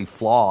was completely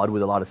flawed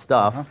with a lot of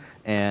stuff.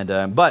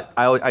 And but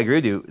I agree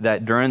with you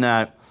that during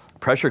that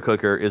pressure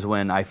cooker is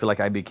when I feel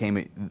like I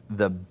became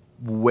the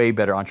way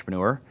better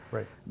entrepreneur,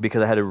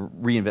 because I had to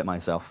reinvent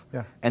myself.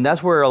 And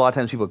that's where a lot of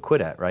times people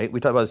quit at, right? We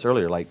talked about this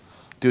earlier, like,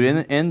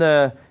 dude, in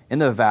the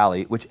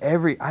valley, which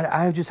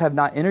I just have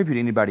not interviewed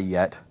anybody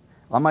yet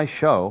on my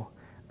show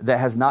that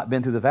has not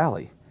been through the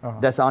valley.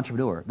 that's an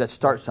entrepreneur, that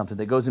starts something,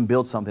 that goes and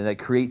builds something, that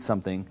creates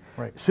something.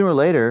 Right. Sooner or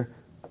later,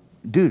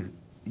 dude,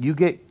 you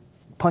get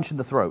punched in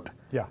the throat.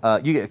 Yeah.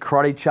 You get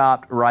karate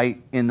chopped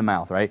right in the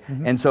mouth, right?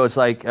 And so it's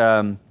like,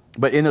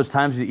 but in those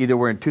times, either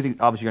we're in two things,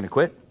 obviously you're going to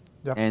quit.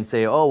 Yep. And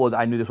say, oh, well,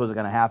 I knew this wasn't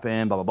going to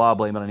happen, blah, blah, blah,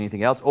 blame it on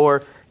anything else.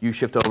 Or you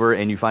shift over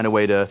and you find a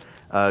way to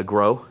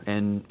grow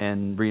and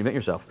reinvent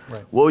yourself.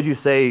 Right. What would you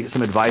say,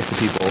 some advice to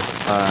people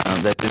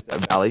that did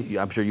that valley?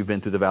 I'm sure you've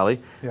been through the valley.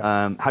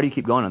 Yeah. How do you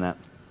keep going on that?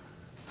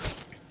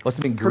 What's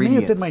the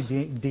ingredients? For me, it's in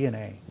my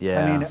DNA.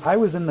 Yeah. I mean, I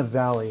was in the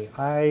valley.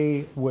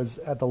 I was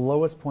at the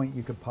lowest point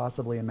you could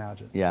possibly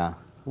imagine. Yeah.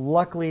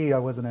 Luckily, I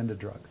wasn't into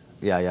drugs.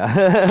 Yeah,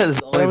 yeah.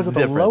 But I was at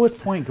the lowest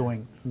point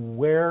going,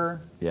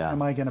 where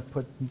am I going to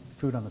put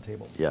food on the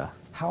table? Yeah.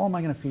 How am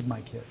I going to feed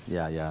my kids?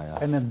 Yeah, yeah, yeah.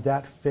 And then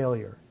that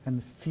failure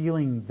and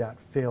feeling that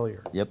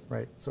failure. Yep.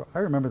 Right. So I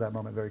remember that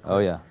moment very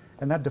clearly. Oh, yeah.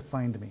 And that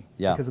defined me.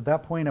 Yeah. Because at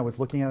that point, I was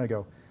looking at it, I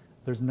go,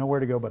 there's nowhere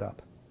to go but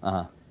up.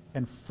 Uh-huh.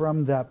 And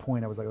from that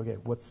point, I was like, okay,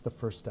 what's the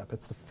first step?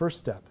 It's the first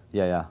step.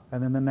 Yeah, yeah.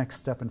 And then the next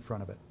step in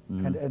front of it.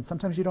 And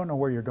sometimes you don't know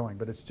where you're going,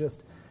 but it's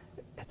just,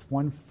 it's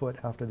one foot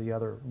after the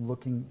other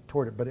looking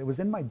toward it. But it was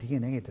in my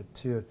DNA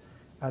to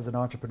as an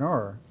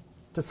entrepreneur,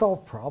 to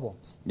solve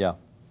problems. Yeah.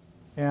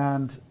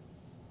 And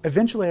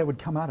eventually I would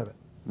come out of it.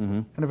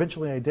 And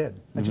eventually I did.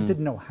 I just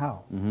didn't know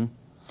how. You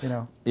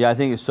know? Yeah, I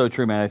think it's so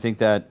true, man. I think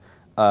that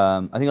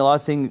I think a lot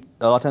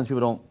of times people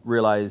don't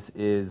realize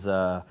is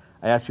I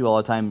ask people all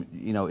the time,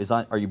 you know,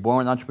 are you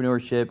born with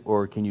entrepreneurship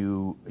or can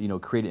you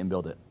create it and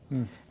build it?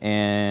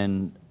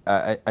 And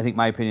I think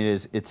my opinion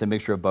is it's a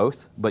mixture of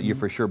both, but you're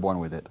for sure born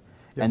with it.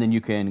 Yeah. And then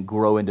you can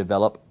grow and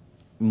develop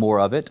more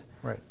of it.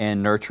 Right.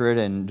 And nurture it,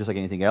 and just like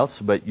anything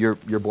else, but you're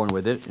born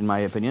with it, in my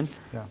opinion.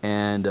 Yeah.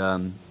 And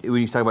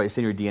when you talk about it's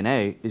in your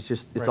DNA, it's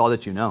Right. all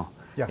that you know.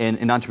 Yeah. And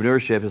in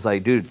entrepreneurship, it's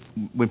like, dude,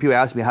 when people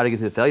ask me how to get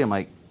to the failure, I'm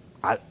like,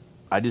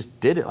 I just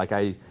did it. Like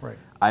I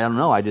don't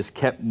know. I just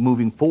kept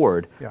moving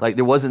forward. Yeah. Like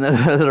there wasn't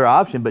another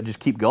option, but just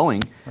keep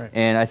going. Right.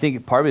 And I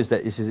think part of it is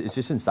that it's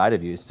just inside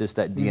of you. It's just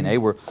that DNA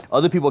where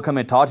other people come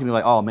and talk to me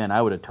like, oh man,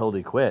 I would have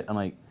totally quit. I'm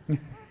like,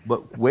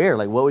 but where?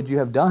 Like, what would you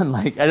have done?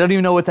 Like, I don't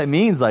even know what that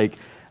means. Like.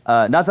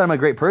 Not that I'm a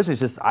great person.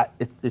 It's just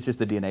it's just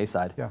the DNA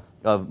side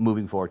of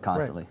moving forward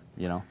constantly. Right.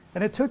 You know.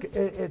 And it took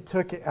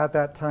at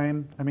that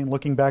time. I mean,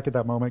 looking back at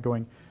that moment,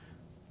 going,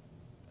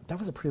 that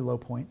was a pretty low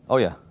point. Oh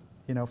yeah.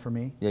 You know, for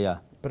me. Yeah, yeah.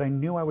 But I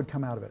knew I would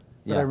come out of it.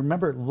 But Yeah. I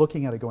remember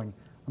looking at it, going,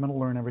 I'm going to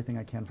learn everything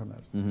I can from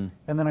this. And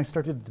then I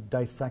started to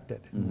dissect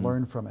it and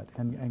learn from it,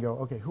 and go,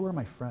 okay, who are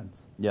my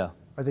friends? Yeah.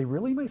 Are they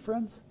really my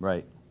friends?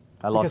 Right.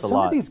 I lost because a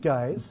lot.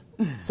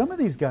 some of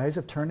these guys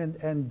have turned in,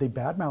 and they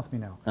badmouth me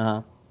now.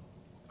 Uh-huh.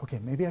 Okay,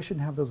 maybe I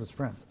shouldn't have those as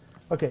friends.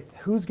 Okay,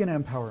 who's going to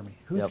empower me?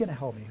 Who's going to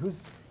help me? Who's,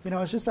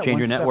 it's just that change one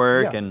your step.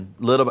 network Yeah. and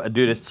little bit,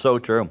 dude. It's so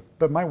true.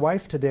 But my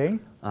wife today,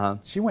 Uh-huh.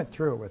 she went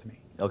through it with me.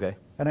 Okay.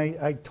 And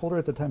I told her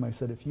at the time, I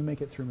said, if you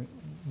make it through,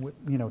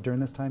 during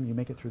this time, you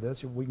make it through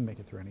this, we can make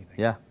it through anything.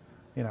 Yeah.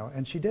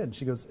 And she did.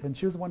 She goes, and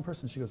she was the one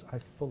person. She goes, I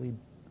fully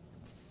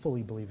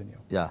believe in you.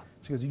 Yeah.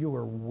 She goes, you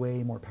are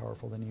way more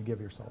powerful than you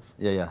give yourself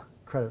Yeah, yeah.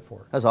 credit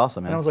for. That's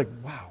awesome, man. And I was like,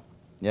 wow.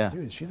 Yeah.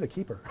 Dude, she's a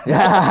keeper.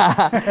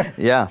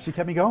 Yeah. She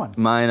kept me going.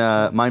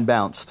 Mine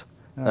bounced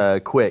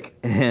quick,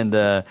 and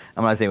I'm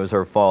not saying it was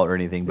her fault or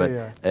anything, but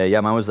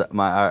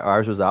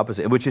ours was the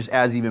opposite, which just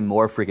adds even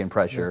more freaking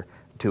pressure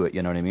to it.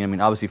 You know what I mean? I mean,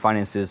 obviously,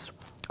 finances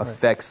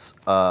affects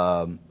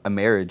a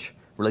marriage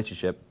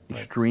relationship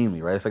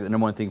extremely, right? It's like the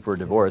number one thing for a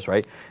divorce,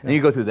 right? And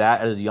you go through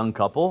that as a young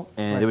couple,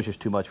 and it was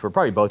just too much for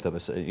probably both of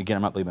us. Again,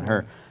 I'm not blaming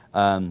her,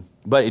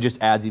 but it just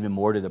adds even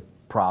more to the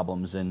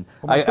problems. And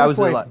well, my first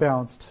wife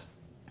bounced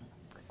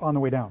on the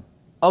way down.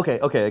 Okay,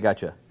 I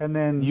gotcha. And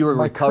then you were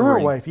my recovering.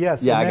 Current wife,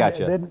 yes. Yeah, and I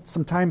gotcha. Then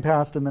some time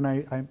passed, and then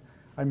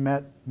I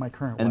met my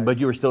current wife. But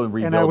you were still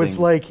rebuilding. And I was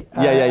like,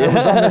 I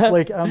was on this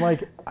like, I'm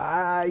like,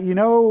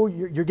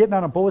 you're getting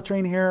on a bullet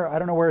train here. I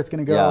don't know where it's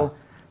going to go. Yeah.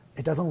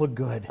 It doesn't look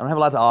good. I don't have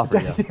a lot to offer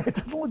you. It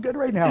doesn't look good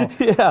right now.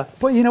 Yeah.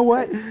 But you know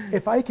what?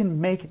 If I can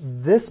make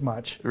this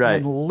much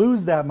and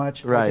lose that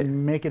much, I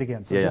can make it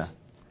again. So just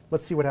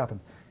let's see what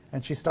happens.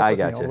 And she stuck with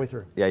me all the way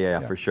through. Yeah,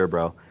 for sure,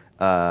 bro.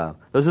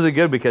 Those are the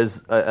good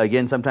because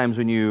again, sometimes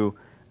when you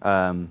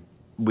have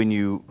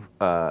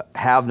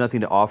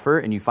nothing to offer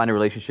and you find a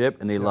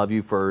relationship and they love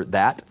you for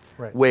that,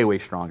 way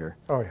stronger.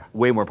 Oh yeah.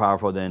 Way more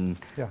powerful than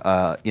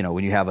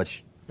when you have a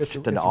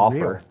shit ton to offer.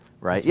 Real.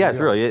 Right? It's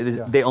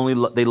real.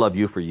 They love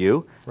you for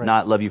you,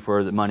 not love you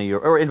for the money,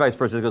 or vice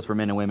versa. It goes for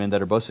men and women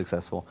that are both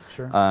successful.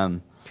 Sure.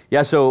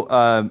 So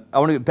I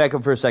want to back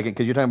up for a second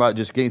because you're talking about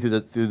just getting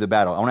through the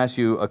battle. I want to ask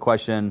you a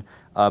question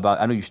about.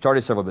 I know you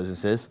started several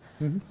businesses.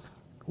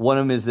 One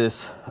of them is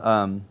this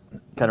kind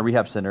of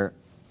rehab center.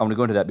 I want to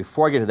go into that.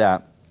 Before I get to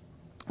that,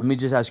 let me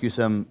just ask you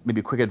some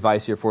maybe quick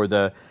advice here for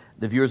the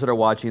viewers that are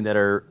watching that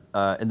are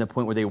in the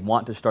point where they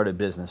want to start a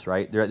business.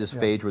 Right? They're at this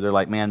stage where they're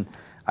like, man.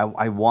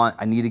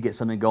 I need to get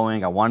something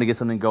going. I want to get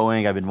something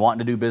going. I've been wanting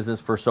to do business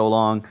for so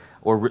long,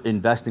 or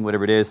investing,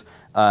 whatever it is.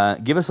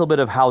 Give us a little bit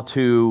of how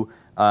to,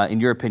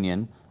 in your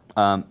opinion,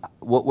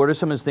 What are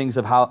some of the things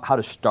of how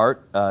to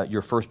start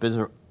your first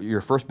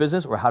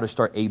business or how to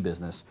start a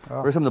business?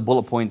 What are some of the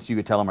bullet points you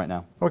could tell them right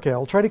now? Okay,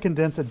 I'll try to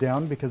condense it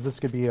down because this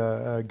could be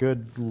a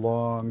good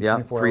long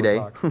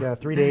 24-hour talk. Yeah,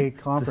 3-day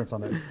conference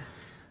on this.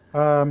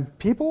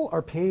 People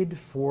are paid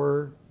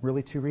for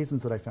really 2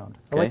 reasons that I found.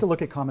 I like to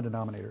look at common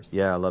denominators.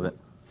 Yeah, I love it.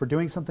 For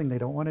doing something they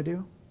don't want to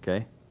do.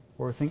 Okay.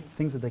 Or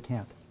things that they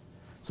can't.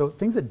 So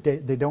things that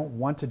they don't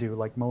want to do,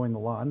 like mowing the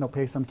lawn, they'll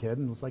pay some kid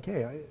and it's like,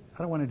 hey, I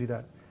don't want to do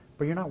that.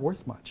 But you're not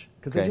worth much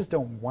because they just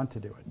don't want to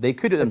do it. They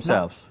could do it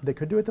themselves. They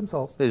could do it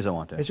themselves. They just don't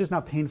want to. It's just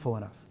not painful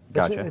enough.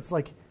 Gotcha. It's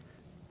like,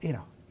 you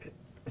know,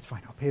 it's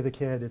fine. I'll pay the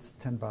kid. It's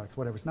 $10,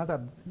 whatever. It's not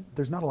that.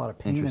 There's not a lot of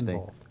pain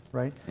involved,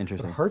 right?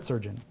 Interesting. But a heart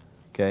surgeon,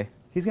 okay,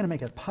 he's going to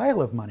make a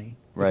pile of money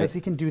because he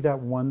can do that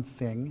one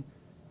thing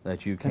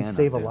that you can and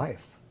save a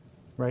life,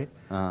 right?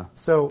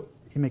 So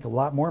you make a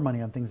lot more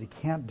money on things he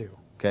can't do.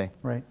 Okay.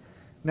 Right.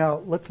 Now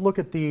let's look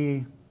at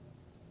the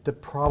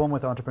problem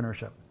with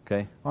entrepreneurship.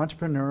 Okay.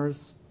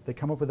 Entrepreneurs, they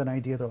come up with an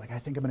idea. They're like, I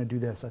think I'm going to do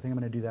this. I think I'm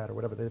going to do that, or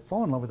whatever. They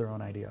fall in love with their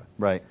own idea.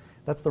 Right.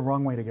 That's the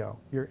wrong way to go.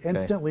 You're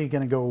instantly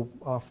going to go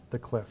off the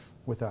cliff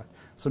with that.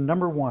 So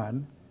number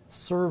 1,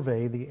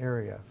 survey the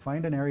area.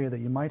 Find an area that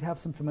you might have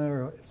some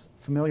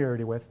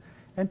familiarity with,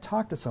 and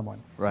talk to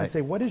someone. Right. And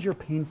say, what is your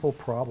painful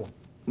problem?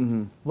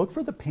 Mm-hmm. Look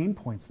for the pain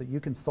points that you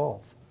can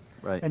solve.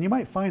 Right. And you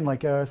might find,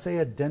 like, say,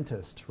 a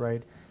dentist,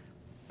 right?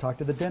 Talk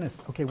to the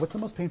dentist. Okay, what's the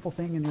most painful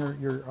thing in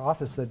your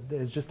office that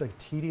is just a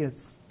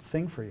tedious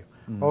thing for you?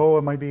 Mm-hmm. Oh,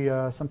 it might be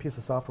some piece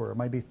of software. It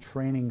might be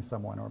training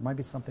someone, or it might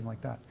be something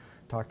like that.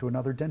 Talk to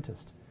another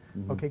dentist.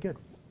 Mm-hmm. Okay, good.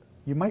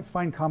 You might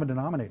find common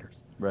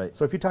denominators. Right.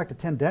 So if you talk to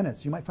 10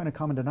 dentists, you might find a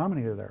common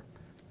denominator there.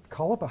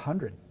 Call up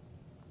 100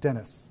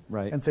 dentists.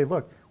 Right. And say,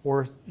 look,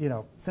 or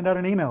send out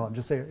an email and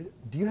just say,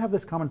 do you have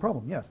this common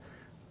problem? Yes.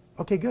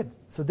 Okay, good.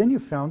 So then you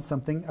found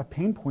something, a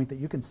pain point that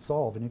you can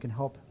solve, and you can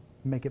help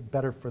make it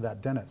better for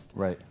that dentist.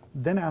 Right.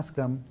 Then ask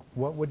them,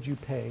 what would you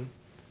pay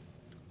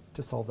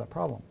to solve that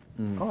problem?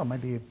 Mm. Oh, it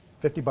might be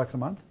 $50 a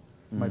month.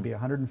 It might be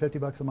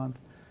 $150 a month.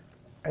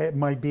 It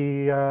might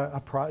be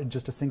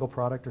just a single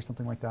product or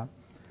something like that.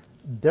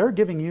 They're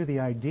giving you the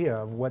idea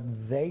of what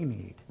they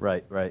need.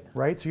 Right, right.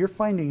 Right? So you're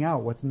finding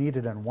out what's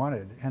needed and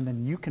wanted, and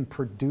then you can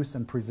produce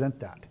and present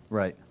that.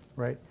 Right.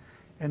 Right?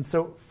 And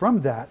so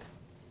from that,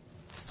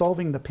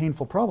 solving the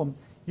painful problem,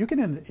 you could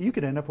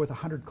end up with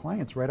 100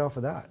 clients right off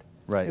of that.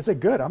 Right. You say,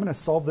 good, I'm going to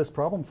solve this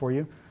problem for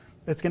you.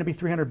 It's going to be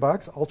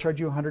 $300. I'll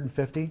charge you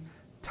 $150.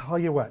 Tell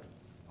you what,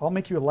 I'll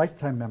make you a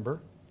lifetime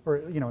member. Or,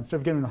 instead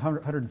of getting the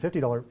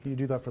 $150, you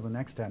do that for the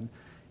next 10.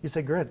 You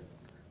say, great,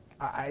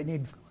 I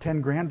need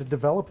 10 grand to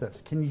develop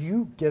this. Can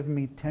you give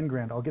me 10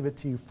 grand? I'll give it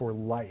to you for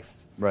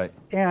life. Right.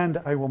 And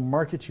I will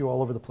market you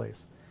all over the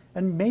place.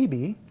 And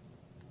maybe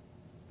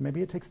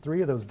it takes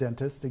 3 of those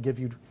dentists to give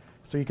you,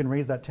 so you can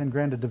raise that 10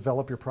 grand to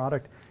develop your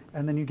product.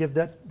 And then you give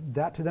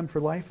that to them for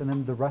life. And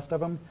then the rest of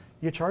them,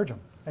 you charge them.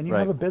 And you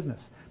have a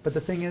business. But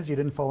the thing is, you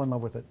didn't fall in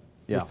love with it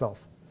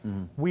yourself.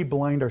 Mm-hmm. We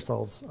blind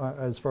ourselves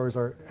as far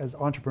as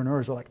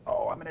entrepreneurs. We're like,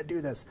 oh, I'm going to do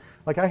this.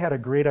 Like, I had a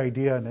great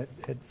idea and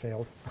it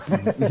failed.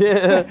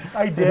 Yeah.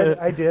 I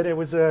did. It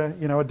was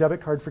a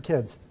debit card for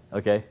kids.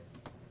 Okay.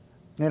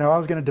 I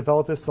was going to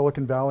develop this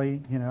Silicon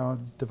Valley,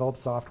 develop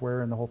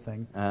software and the whole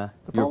thing. The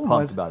you were problem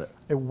pumped was, about it.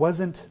 It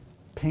wasn't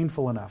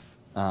painful enough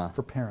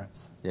for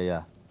parents. Yeah,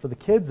 yeah. For the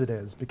kids, it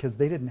is, because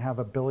they didn't have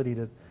ability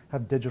to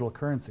have digital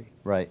currency.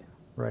 Right.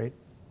 Right.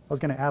 I was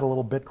going to add a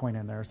little Bitcoin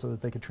in there so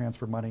that they could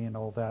transfer money and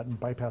all that and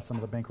bypass some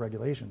of the bank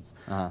regulations.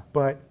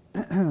 But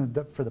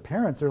for the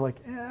parents, they're like,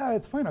 yeah,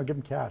 it's fine. I'll give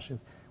them cash. It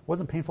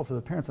wasn't painful for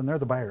the parents, and they're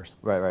the buyers.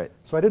 Right, right.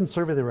 So I didn't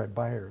survey the right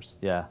buyers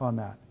on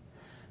that.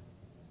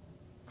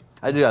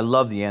 I do. I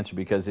love the answer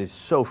because it's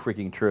so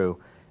freaking true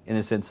in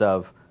the sense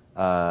of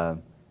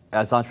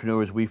as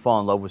entrepreneurs, we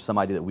fall in love with some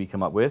idea that we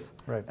come up with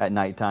at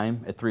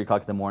nighttime. At 3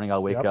 o'clock in the morning,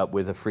 I'll wake up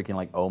with a freaking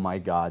like, oh my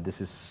God, this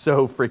is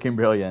so freaking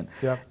brilliant.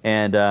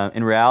 And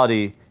in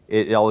reality,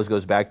 it always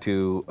goes back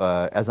to,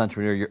 as an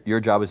entrepreneur, your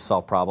job is to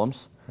solve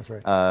problems. That's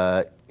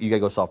right. You got to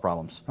go solve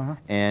problems.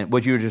 And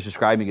what you were just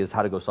describing is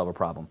how to go solve a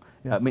problem,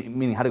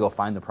 meaning how to go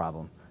find the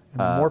problem. And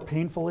the more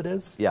painful it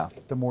is,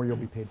 the more you'll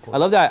be paid for it. I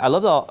love that. I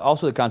love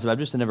also the concept. I've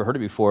just never heard it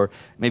before.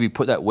 Maybe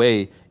put that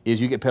way is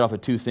you get paid off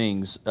of 2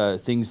 things: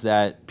 things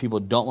that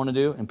people don't want to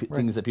do and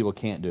things that people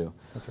can't do.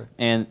 That's right.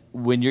 And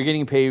when you're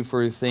getting paid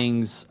for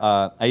things,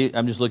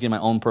 I'm just looking at my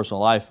own personal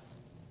life.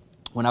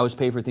 When I was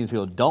paid for things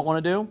people don't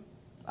want to do,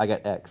 I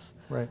got X.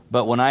 Right.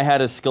 But when I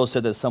had a skill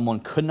set that someone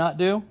could not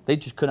do, they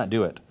just could not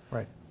do it.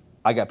 Right.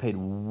 I got paid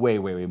way,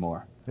 way, way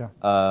more.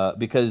 Yeah.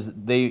 Because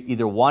they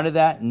either wanted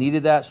that,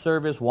 needed that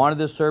service, wanted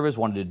this service,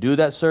 wanted to do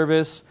that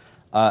service,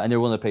 and they're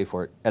willing to pay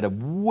for it at a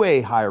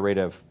way higher rate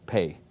of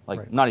pay,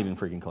 like not even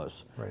freaking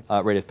close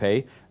rate of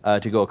pay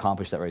to go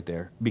accomplish that right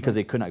there because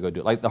they could not go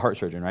do it. Like the heart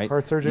surgeon, right?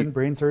 Heart surgeon,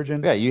 brain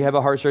surgeon. Yeah, you have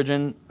a heart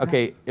surgeon.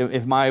 Okay,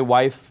 if my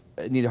wife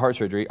needed heart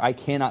surgery, I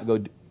cannot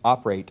go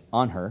operate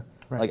on her.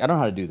 Like I don't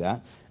know how to do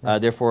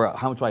that. Therefore,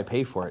 how much do I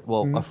pay for it?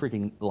 Well, a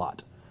freaking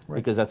lot.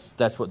 because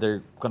that's what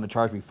they're going to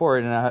charge me for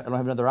it, and I don't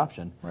have another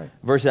option. Right.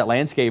 Versus that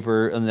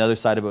landscaper on the other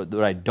side of it,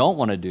 what I don't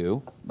want to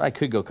do, I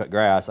could go cut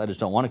grass. I just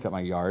don't want to cut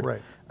my yard.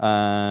 Right.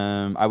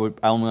 I'm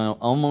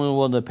only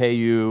willing to pay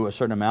you a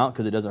certain amount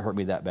because it doesn't hurt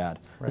me that bad.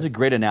 Right. It's a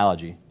great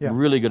analogy,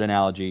 really good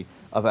analogy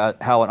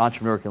of how an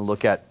entrepreneur can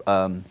look at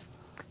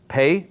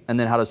pay and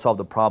then how to solve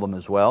the problem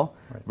as well,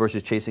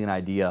 versus chasing an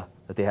idea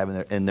that they have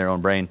in their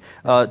own brain.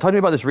 Talk to me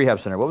about this rehab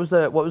center. What was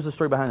the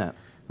story behind that?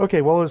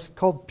 Okay, well, it was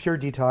called Pure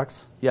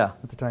Detox. Yeah.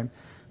 At the time.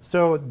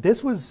 So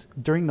this was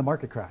during the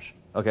market crash.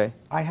 Okay.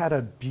 I had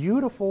a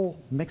beautiful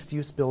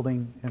mixed-use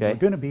building in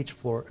Laguna Beach,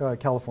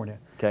 California,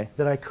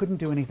 that I couldn't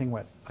do anything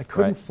with. I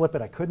couldn't flip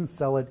it. I couldn't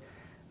sell it,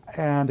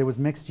 and it was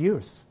mixed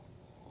use.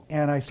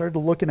 And I started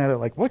looking at it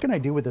like, what can I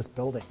do with this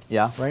building?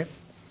 Yeah. Right.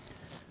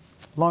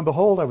 Lo and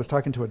behold, I was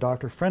talking to a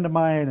doctor friend of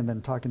mine, and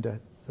then talking to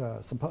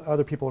some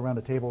other people around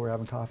a table. We were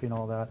having coffee and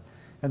all that,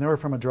 and they were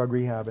from a drug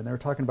rehab, and they were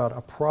talking about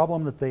a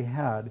problem that they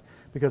had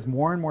because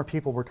more and more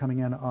people were coming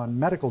in on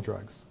medical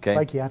drugs,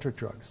 psychiatric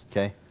drugs,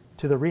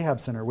 to the rehab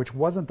center, which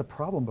wasn't the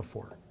problem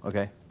before.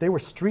 Okay. They were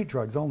street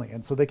drugs only,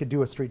 and so they could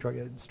do a street drug.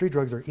 Street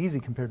drugs are easy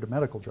compared to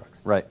medical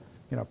drugs. Right.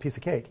 You know, piece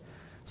of cake.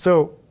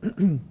 So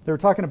they were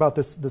talking about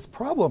this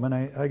problem, and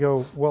I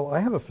go, well, I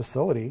have a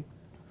facility.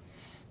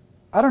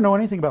 I don't know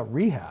anything about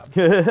rehab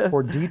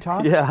or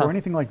detox or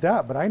anything like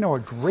that, but I know a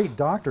great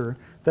doctor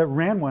that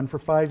ran one for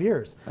 5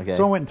 years. Okay.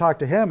 So I went and talked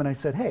to him, and I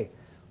said, hey,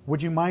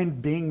 would you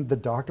mind being the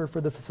doctor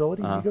for the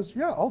facility? And he goes,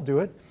 yeah, I'll do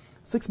it.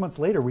 6 months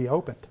later, we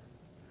opened.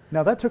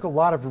 Now, that took a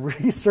lot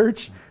of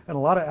research and a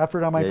lot of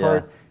effort on my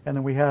part, and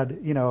then we had,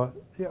 you know,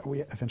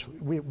 we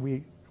eventually,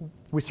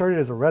 we started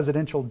as a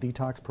residential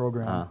detox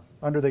program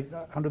under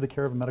the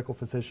care of a medical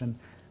physician,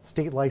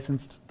 state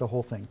licensed, the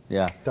whole thing,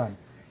 done.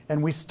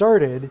 And we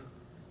started,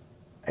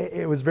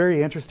 it was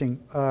very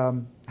interesting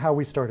how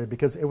we started,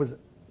 because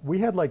we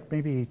had like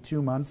maybe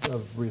 2 months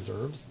of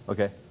reserves.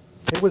 Okay.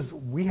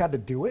 We had to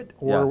do it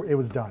or it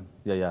was done.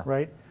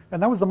 Right?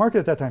 And that was the market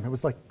at that time. It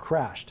was like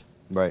crashed.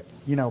 Right.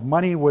 You know,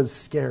 money was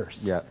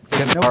scarce. Yeah.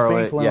 Couldn't borrow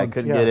it. Yeah,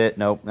 couldn't get it.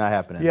 Nope, not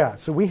happening. Yeah,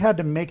 so we had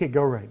to make it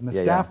go right. And the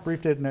staff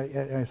briefed it, and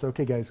I said,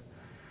 okay, guys,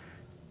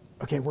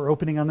 okay, we're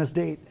opening on this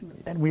date.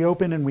 And we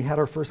opened, and we had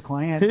our first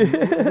client.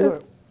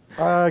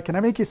 Can I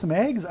make you some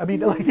eggs? I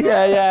mean, like,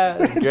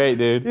 that's great,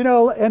 dude. You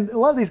know, and a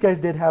lot of these guys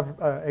did have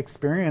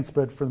experience,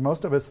 but for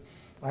most of us,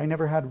 I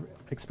never had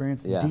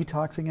experience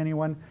detoxing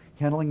anyone,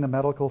 handling the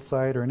medical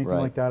side or anything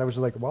like that. I was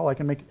just like, well, I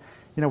can make,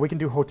 you know, we can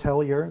do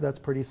hotelier. That's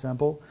pretty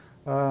simple.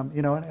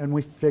 You know, and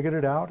we figured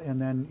it out,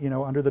 and then, you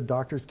know, under the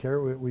doctor's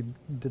care, we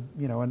did,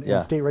 you know,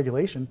 and state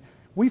regulation,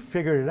 we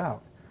figured it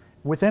out.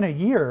 Within a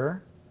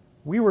year,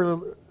 we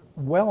were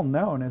well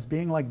known as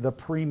being like the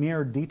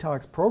premier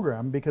detox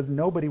program because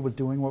nobody was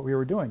doing what we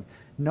were doing.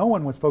 No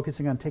one was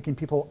focusing on taking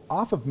people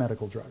off of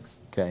medical drugs.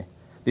 Okay.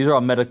 These are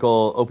all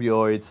medical,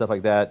 opioids, stuff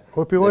like that.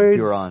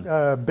 Opioids,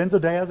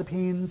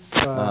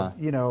 benzodiazepines,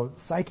 you know,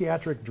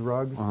 psychiatric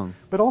drugs,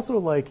 but also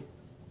like,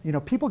 you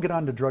know, people get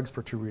onto drugs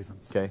for two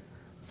reasons. Okay.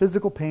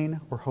 Physical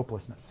pain or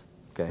hopelessness,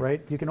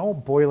 right? You can all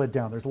boil it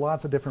down. There's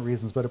lots of different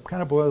reasons, but it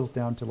kind of boils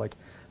down to like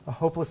a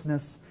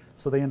hopelessness,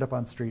 so they end up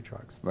on street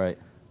drugs. Right.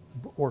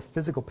 Or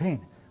physical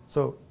pain.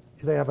 So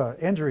they have an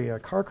injury, a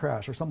car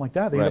crash or something like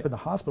that, they end up in the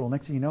hospital.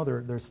 Next thing you know,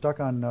 they're stuck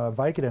on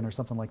Vicodin or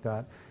something like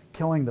that,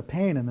 killing the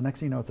pain, and the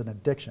next thing you know, it's an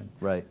addiction.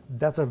 Right.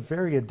 That's a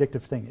very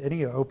addictive thing.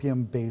 Any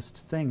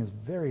opium-based thing is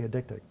very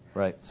addictive.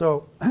 Right.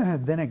 So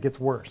then it gets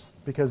worse,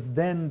 because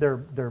then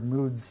their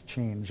moods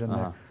change, and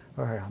they're,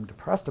 all right, I'm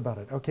depressed about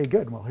it. Okay,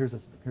 good. Well, here's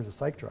a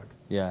psych drug.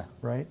 Yeah.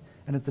 Right?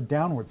 And it's a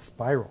downward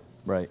spiral.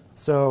 Right.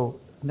 So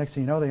next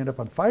thing you know, they end up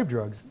on 5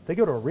 drugs. They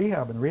go to a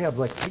rehab, and the rehab's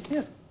like, we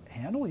can't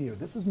handle you.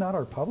 This is not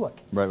our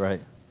public. Right, right.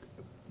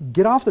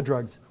 Get off the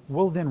drugs.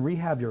 We'll then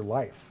rehab your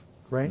life.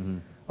 Right?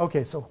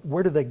 Okay, so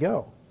where do they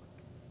go?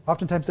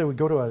 Oftentimes they would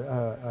go to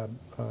a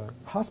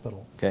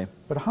hospital. Okay.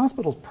 But a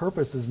hospital's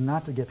purpose is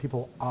not to get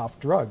people off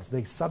drugs.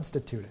 They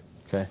substitute it.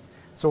 Okay.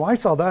 So I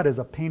saw that as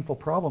a painful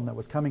problem that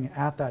was coming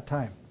at that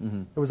time.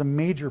 It was a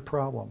major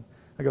problem.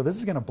 I go, this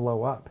is going to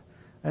blow up.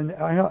 And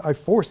I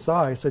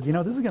foresaw, I said, you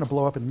know, this is going to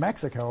blow up in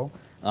Mexico.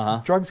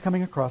 Drugs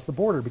coming across the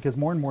border, because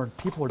more and more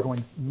people are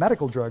going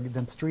medical drug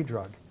than street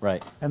drug.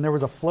 Right. And there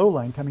was a flow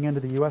line coming into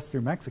the U.S.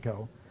 through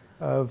Mexico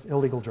of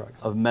illegal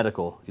drugs. Of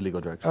medical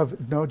illegal drugs?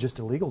 No, just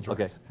illegal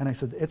drugs. Okay. And I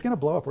said, it's going to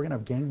blow up. We're going to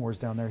have gang wars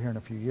down there here in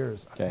a few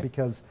years. Okay.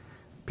 Because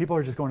people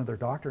are just going to their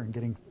doctor and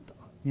getting,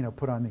 you know,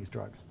 put on these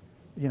drugs.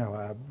 You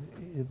know,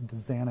 the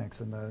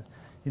Xanax and the,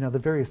 you know, the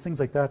various things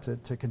like that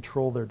to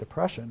control their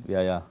depression.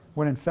 Yeah, yeah.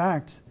 When in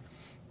fact,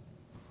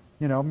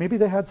 you know, maybe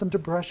they had some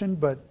depression,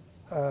 but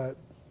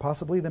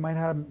possibly they might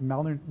have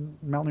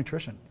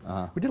malnutrition.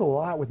 We did a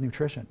lot with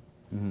nutrition.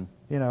 You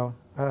know,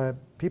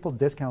 people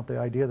discount the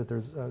idea that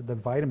that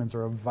vitamins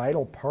are a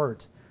vital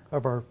part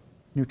of our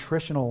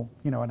nutritional,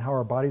 you know, and how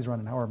our bodies run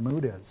and how our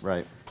mood is.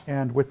 Right.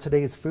 And with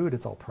today's food,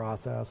 it's all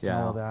processed and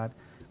all that.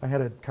 I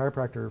had a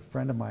chiropractor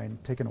friend of mine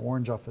take an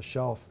orange off the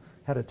shelf,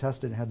 had it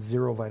tested, and had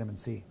 0 vitamin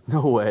C.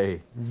 No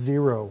way.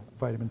 0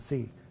 vitamin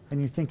C.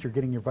 And you think you're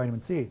getting your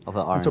vitamin C. Of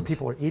the orange. And so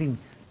people are eating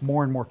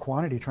more and more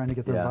quantity trying to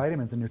get their Yeah.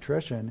 vitamins and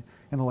nutrition.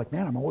 And they're like,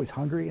 man, I'm always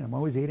hungry and I'm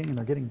always eating, and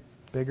they're getting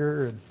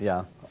bigger and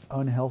Yeah.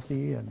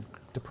 unhealthy and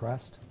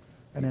depressed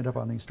and end up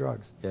on these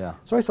drugs. Yeah.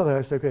 So I saw that.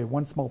 I said, okay,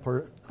 one small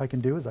part I can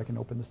do is I can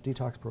open this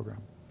detox program.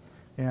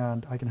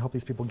 And I can help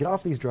these people get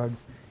off these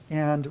drugs.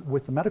 And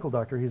with the medical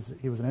doctor,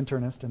 he was an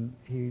internist and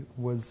he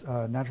was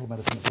natural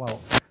medicine as well.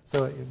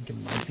 So it would give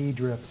them IV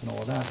drips and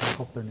all of that to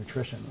help their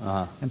nutrition.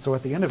 And so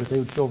at the end of it, they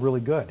would feel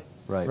really good.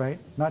 Right. Right?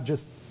 Not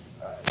just,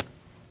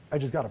 I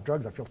just got off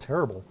drugs, I feel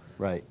terrible.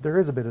 Right. There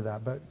is a bit of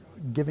that, but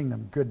giving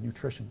them good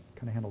nutrition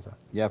kind of handles that.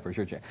 Yeah, for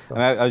sure. So,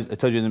 I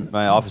told you in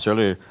my office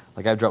earlier,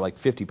 like I've dropped like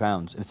 50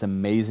 pounds. And it's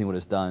amazing what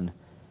it's done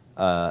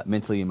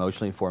mentally,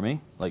 emotionally for me.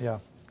 Like, yeah.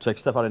 it's like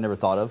stuff I never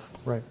thought of.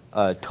 Right.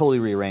 Totally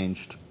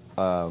rearranged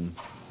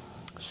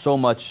so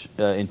much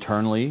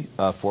internally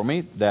for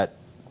me that,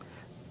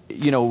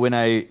 you know, and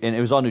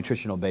it was all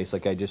nutritional based.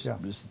 Like I just,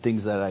 just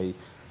things that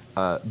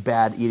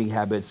bad eating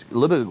habits, a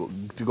little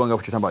bit going off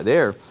what you're talking about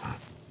there.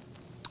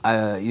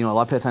 You know, a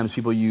lot of times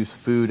people use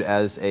food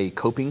as a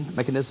coping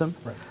mechanism,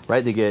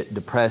 right? They get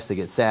depressed, they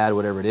get sad,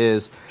 whatever it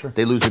is. Sure.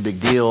 They lose a big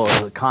deal, or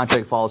the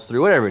contract falls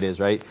through, whatever it is,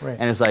 right? Right.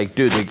 And it's like,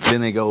 dude,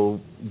 then they go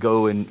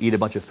and eat a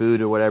bunch of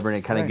food or whatever, and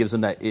it kind of gives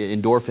them that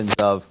endorphins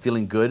of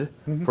feeling good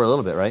for a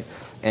little bit, right?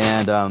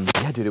 And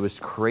yeah, dude, it was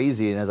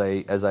crazy. And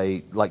as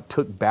I like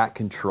took back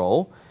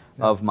control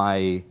of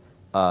my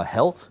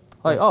health,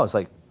 like, it's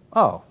like,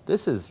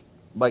 this is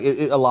like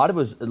a lot of it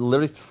was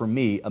literally for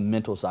me a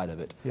mental side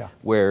of it,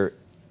 where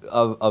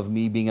of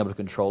me being able to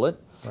control it.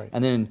 Right.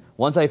 And then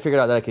once I figured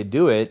out that I could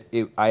do it,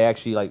 I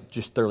actually like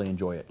just thoroughly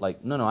enjoy it.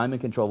 Like, no, I'm in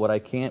control of what I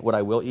can't, what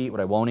I will eat, what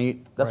I won't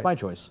eat. That's my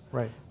choice.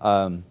 Right.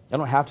 I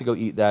don't have to go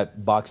eat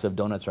that box of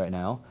donuts right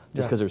now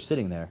just because they're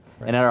sitting there.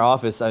 Right. And at our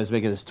office, I was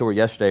making a story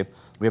yesterday.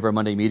 We have our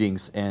Monday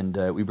meetings, and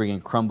we bring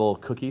in crumble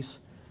cookies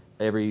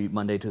every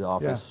Monday to the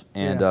office.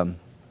 And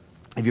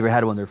have you ever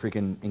had one? They're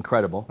freaking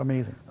incredible.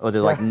 Amazing. Oh,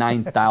 they're like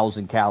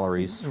 9,000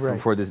 calories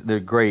for this. They're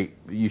great.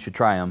 You should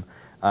try them.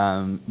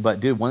 But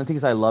dude, one of the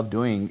things I love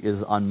doing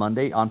is on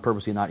Monday, on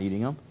purposely not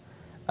eating them,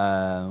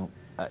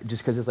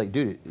 just because it's like,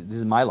 dude, this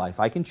is my life.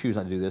 I can choose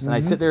not to do this. And I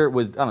sit there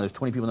with, I don't know, there's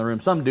 20 people in the room.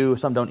 Some do,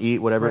 some don't eat,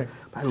 whatever. Right.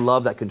 But I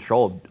love that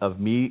control of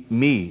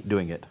me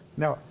doing it.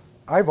 Now,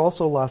 I've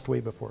also lost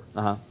weight before.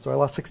 So I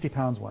lost 60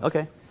 pounds once.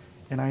 Okay.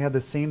 And I had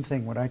the same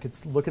thing when I could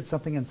look at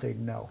something and say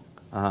no.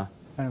 And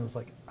it was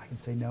like, I can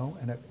say no,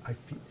 and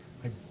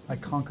I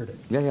conquered it.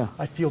 Yeah.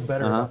 I feel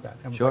better about that.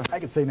 And like, I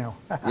could say no.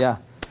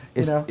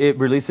 It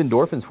released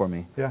endorphins for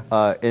me. Yeah.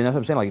 And that's what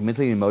I'm saying, like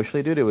mentally and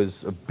emotionally, dude, it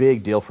was a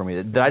big deal for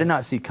me that I did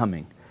not see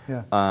coming.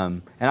 Yeah.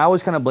 And I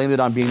always kind of blamed it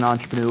on being an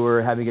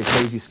entrepreneur, having a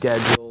crazy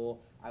schedule.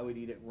 I would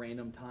eat at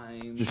random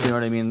times. You know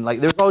what I mean?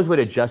 Like, there's always a way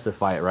to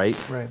justify it, right?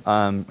 Right.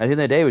 At the end of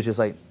the day, it was just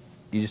like,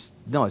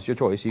 no, it's your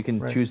choice. You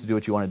can choose to do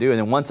what you want to do. And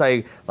then once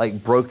I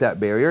like broke that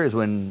barrier is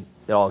when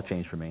it all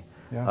changed for me.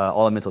 Yeah.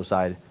 All the mental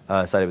side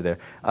of it there.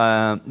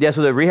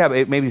 So the rehab,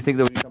 it made me think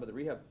that when you talk about the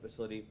rehab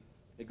facility,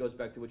 it goes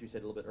back to what you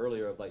said a little bit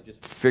earlier of like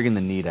just figuring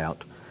the need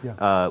out,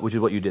 which is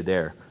what you did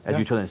there. As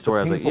you told the story,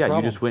 I was like, problem.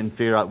 you just went and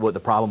figured out what the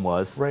problem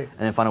was, and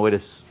then find a way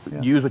to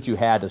use what you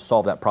had to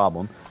solve that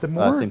problem. The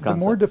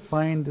more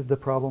defined the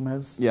problem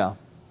is,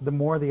 the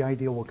more the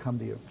idea will come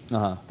to you.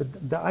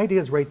 The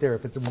idea is right there.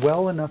 If it's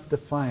well enough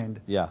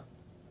defined,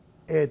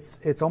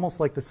 it's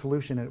almost like the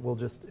solution. It will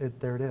just,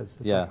 there it is.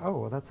 It's like, oh,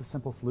 well, that's a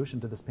simple solution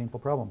to this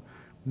painful problem.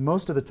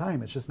 Most of the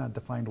time, it's just not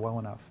defined well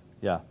enough.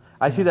 Yeah,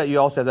 I see that you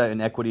also have that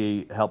in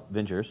Equity Help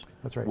Ventures.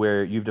 That's right.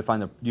 Where you've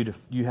defined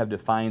you have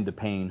defined the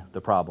pain,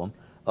 the problem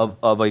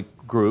of a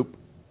group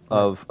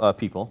of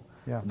people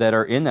that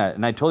are in that,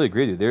 and I totally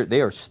agree with you.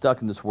 They are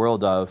stuck in this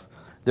world of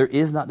there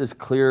is not this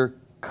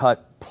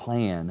clear-cut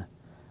plan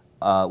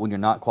when you're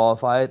not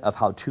qualified of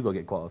how to go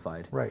get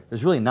qualified. Right.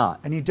 There's really not.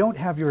 And you don't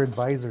have your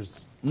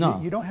advisors.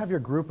 No. You don't have your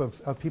group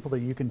of people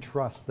that you can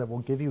trust that will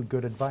give you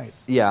good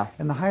advice. Yeah.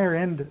 And the higher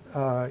end,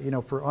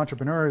 for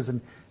entrepreneurs,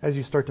 and as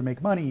you start to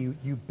make money,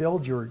 you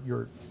build your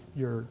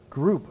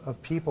group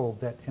of people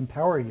that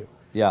empower you.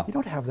 Yeah. You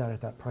don't have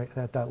that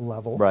at that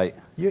level. Right.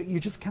 You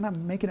just kind of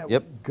making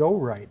it go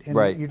right.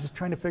 And you're just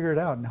trying to figure it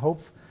out, and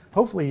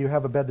hopefully you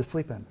have a bed to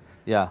sleep in.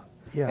 Yeah.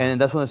 Yeah.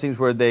 And that's one of those things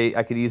where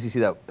I could easily see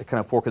that kind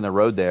of fork in the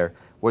road there,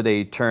 where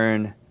they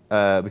turn,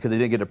 because they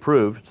didn't get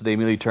approved, so they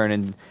immediately turn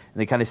and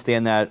they kind of stay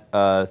in that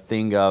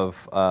thing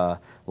of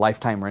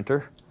lifetime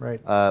renter,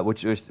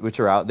 which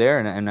are out there,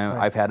 and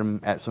I've had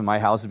them at some of my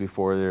houses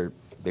before.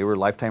 They were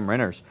lifetime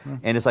renters,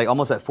 and it's like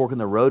almost that fork in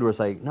the road where it's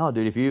like, no,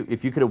 dude, if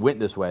you could have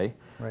went this way,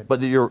 but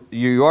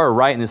you are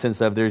right in the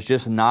sense of there's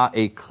just not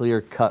a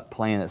clear cut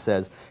plan that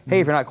says,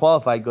 hey, if you're not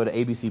qualified, go to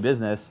ABC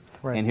Business,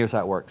 and here's how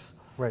it works.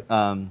 Right.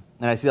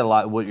 And I see that a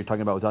lot. What you're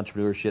talking about with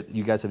entrepreneurship,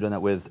 you guys have done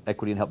that with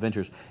Equity and Help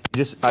Ventures.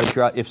 Just out of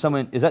curiosity, if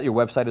someone is that your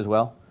website as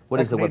well? What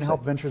is the website?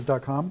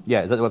 EquityandHelpVentures.com.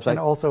 Yeah, is that the website? And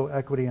also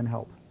Equity and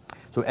Help.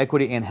 So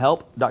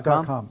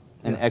EquityandHelp.com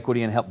and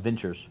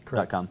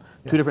EquityandHelpVentures.com.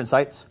 Two different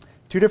sites.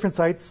 Two different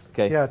sites.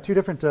 Okay. Yeah, two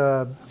different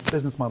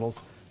business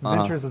models.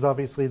 Ventures is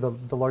obviously the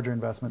larger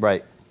investments.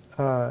 Right.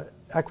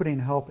 Equity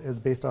and Help is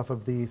based off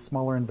of the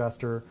smaller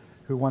investor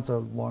who wants a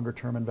longer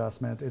term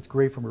investment. It's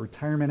great from a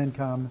retirement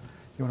income.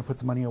 You want to put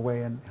some money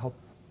away and help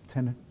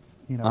 10,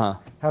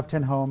 have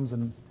 10 homes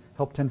and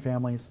help 10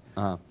 families.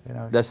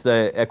 That's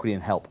the equity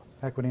and help.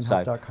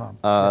 EquityandHelp.com.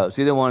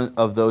 So either one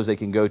of those they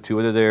can go to.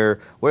 Whether they're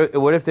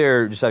what if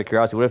they're, just out of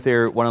curiosity, what if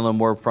they're one of them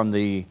more from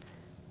the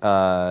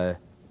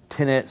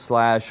tenant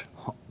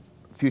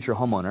 / future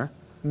homeowner?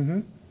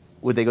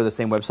 Would they go to the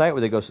same website? Or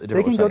would they go to a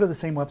different website? They can go to the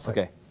same website.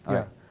 Okay. All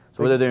right.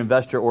 So whether they're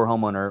investor or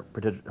homeowner,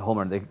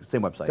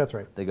 same website. That's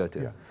right. They go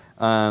to.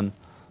 Yeah.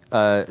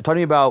 Talk to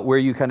me about where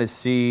you kind of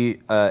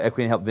see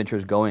Equity and Help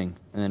Ventures going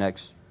in the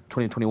next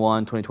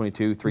 2021,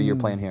 2022, 3-year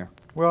plan here.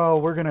 Well,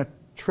 we're going to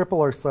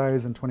triple our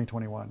size in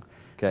 2021.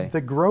 Okay.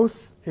 The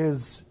growth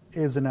is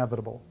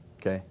inevitable.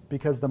 Okay.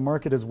 Because the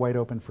market is wide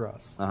open for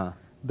us.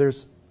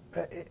 There's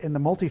in the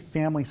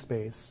multifamily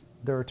space,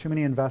 there are too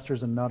many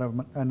investors and not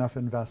enough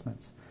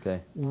investments.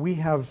 Okay. We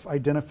have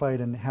identified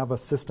and have a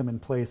system in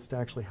place to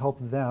actually help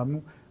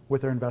them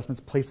with their investments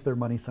place their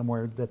money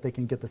somewhere that they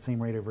can get the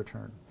same rate of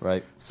return.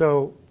 Right.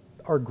 So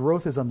our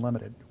growth is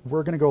unlimited.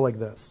 We're going to go like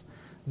this.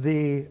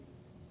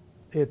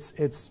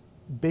 It's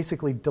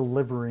basically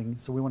delivering,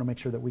 so we want to make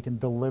sure that we can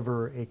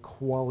deliver a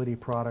quality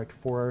product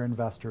for our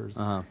investors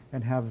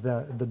and have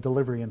the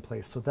delivery in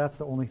place. So that's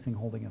the only thing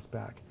holding us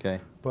back. Okay.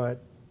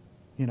 But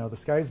the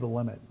sky's the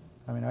limit.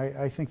 I mean,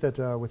 I think that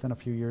within a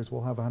few years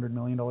we'll have $100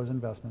 million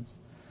investments.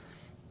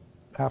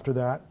 After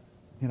that,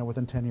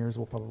 within 10 years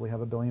we'll probably have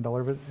 $1 billion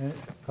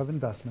of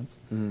investments.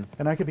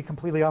 And I could be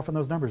completely off on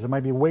those numbers. It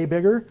might be way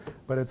bigger,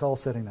 but it's all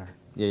sitting there.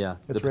 Yeah.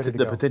 It's ready to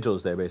go. go. The potential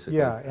is there, basically.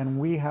 Yeah, and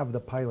we have the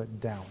pilot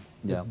down.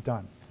 Yeah. It's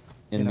done.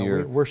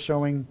 We're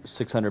showing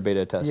 600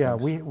 beta testers. Yeah,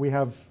 we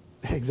have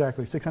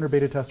exactly 600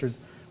 beta testers.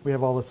 We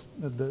have all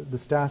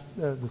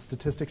the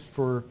statistics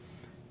for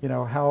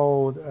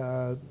how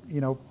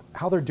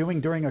they're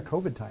doing during a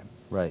COVID time.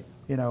 Right.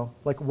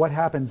 Like what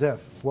happens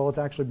if? Well, it's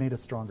actually made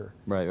us stronger.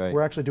 Right.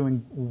 We're actually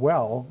doing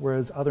well,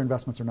 whereas other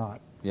investments are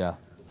not. Yeah.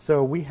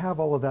 So we have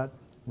all of that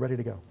ready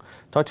to go.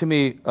 Talk to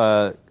me,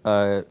 kind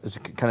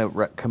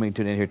of coming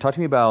to an end here, talk to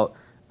me about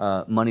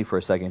money for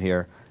a second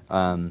here.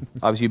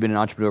 Obviously, you've been an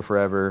entrepreneur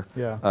forever,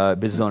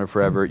 business owner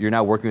forever. You're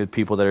now working with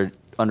people that are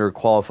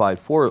underqualified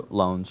for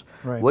loans.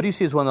 Right. What do you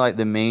see as one of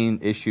the main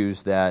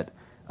issues that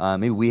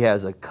maybe we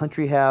as a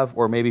country have,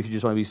 or maybe if you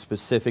just want to be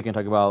specific and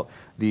talk about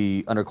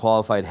the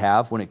underqualified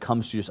have when it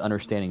comes to just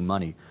understanding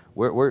money?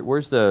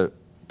 Where's the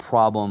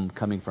problem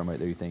coming from right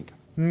there, you think?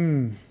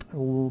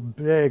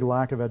 Big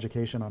lack of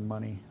education on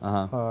money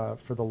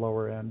for the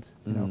lower end.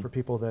 For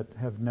people that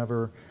have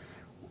never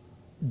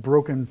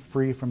broken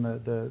free from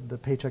the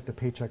paycheck to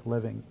paycheck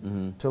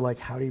living to like,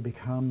 how do you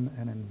become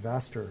an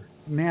investor?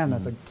 Man,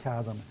 that's a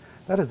chasm.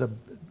 That is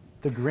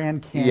the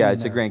Grand Canyon. Yeah,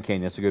 it's a Grand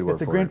Canyon. That's a good word for it.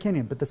 It's a Grand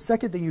Canyon. But the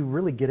second that you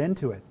really get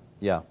into it,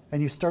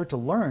 and you start to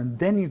learn,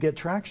 then you get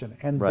traction,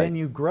 and then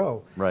you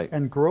grow. Right.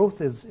 And growth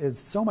is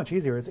so much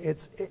easier.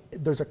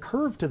 There's a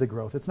curve to the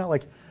growth. It's not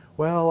like,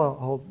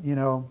 well,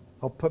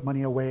 I'll put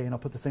money away and I'll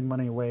put the same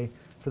money away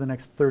for the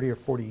next 30 or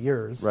 40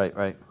 years.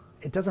 Right.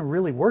 It doesn't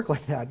really work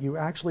like that. You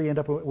actually end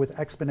up with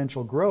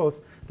exponential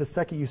growth the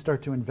second you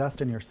start to invest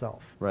in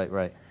yourself.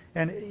 Right.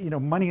 And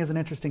money is an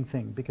interesting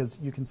thing because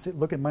you can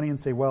look at money and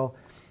say, well,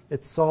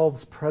 it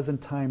solves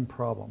present time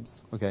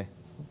problems. Okay.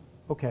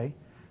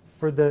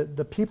 For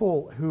the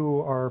people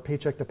who are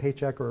paycheck to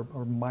paycheck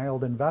or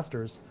mild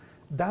investors,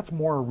 that's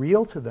more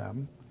real to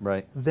them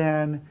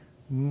than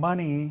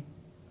money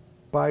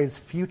buys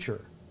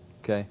future.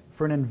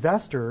 For an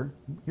investor,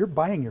 you're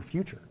buying your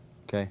future.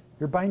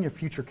 You're buying your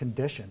future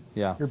condition.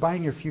 You're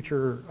buying your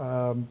future,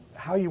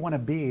 how you want to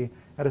be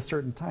at a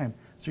certain time.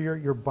 So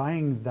you're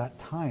buying that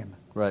time.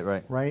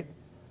 Right?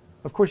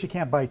 Of course, you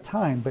can't buy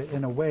time, but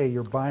in a way,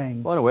 you're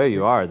buying. Well, in a way,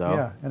 you are, though.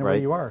 Yeah, in a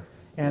way, you are.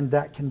 And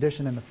that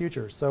condition in the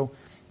future. So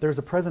there's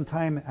a present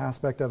time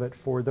aspect of it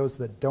for those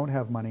that don't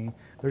have money.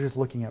 They're just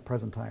looking at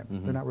present time.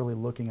 They're not really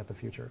looking at the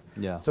future.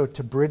 So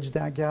to bridge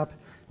that gap,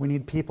 we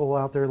need people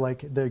out there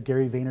like the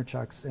Gary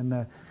Vaynerchuks and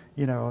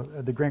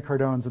the Grant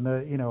Cardones and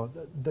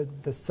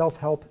the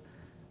self-help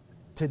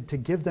to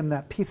give them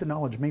that piece of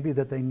knowledge maybe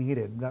that they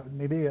needed. That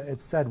maybe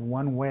it's said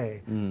one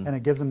way and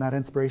it gives them that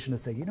inspiration to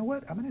say, you know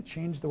what, I'm going to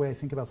change the way I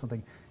think about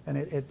something, and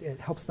it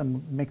helps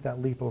them make that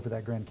leap over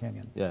that Grand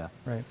Canyon.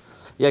 Right.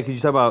 Yeah, because you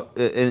talk about,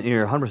 and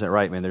you're 100%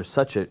 right, man, there's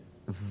such a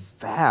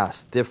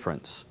vast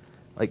difference,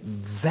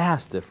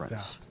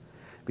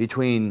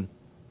 between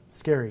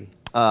scary.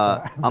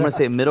 I'm going to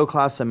say middle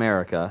class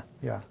America.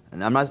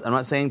 And I'm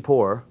not saying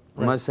poor.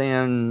 I'm not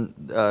saying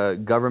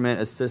government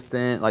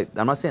assistant.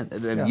 I'm not saying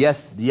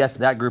yes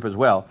that group as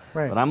well.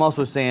 But I'm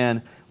also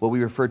saying what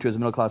we refer to as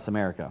middle class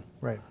America.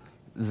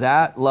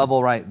 That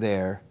level right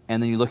there,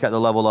 and then you look at the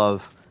level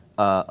of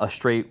a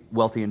straight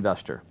wealthy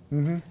investor.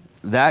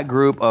 That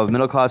group of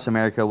middle class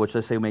America, which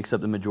let's say makes up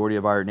the majority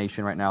of our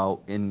nation right now,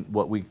 in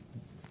what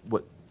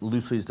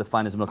loosely is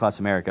defined as middle class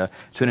America,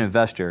 to an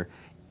investor,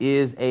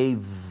 is a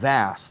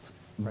vast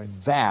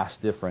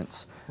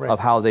difference of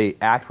how they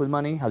act with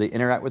money, how they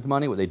interact with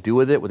money, what they do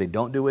with it, what they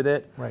don't do with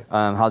it,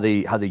 how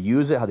they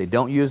use it, how they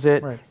don't use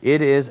it.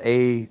 It is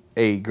a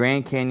a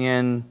Grand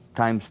Canyon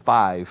times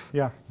 5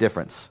 Yeah.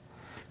 difference.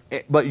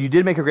 But you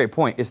did make a great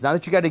point. It's not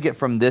that you got to get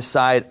from this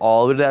side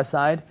all the way to that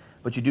side,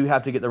 but you do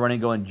have to get the running,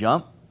 go, and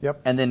jump.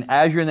 Yep. And then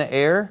as you're in the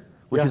air,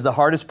 which Yeah. is the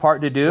hardest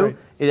part to do, Right.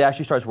 it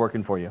actually starts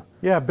working for you.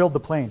 Yeah, build the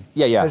plane.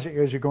 Yeah, yeah. As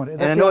you're going.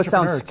 And I know it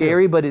sounds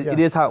scary, but it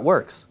is how it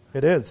works.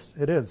 It is.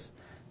 It is.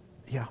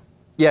 Yeah.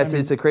 Yeah,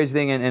 it's a crazy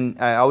thing, and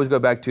I always go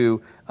back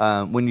to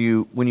when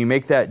you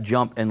make that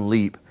jump and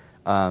leap.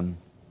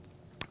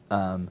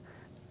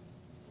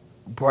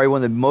 Probably one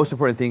of the most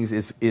important things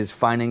is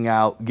finding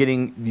out,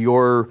 getting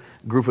your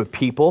group of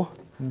people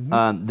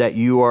that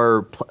you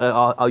are.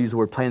 I'll use the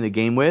word playing the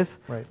game with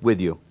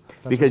you.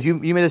 Because you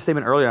made a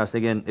statement earlier, I was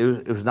thinking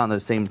it was not in the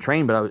same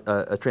train, but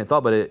a train of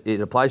thought, but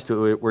it applies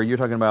to it, where you're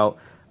talking about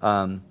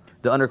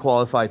the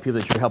underqualified people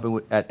that you're helping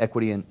with at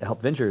Equity and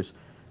Help Ventures.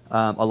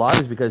 A lot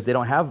is because they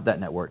don't have that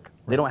network.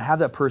 They don't have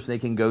that person they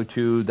can go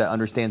to that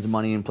understands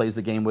money and plays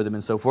the game with them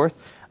and so forth.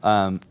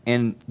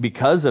 And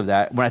because of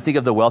that, when I think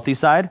of the wealthy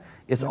side,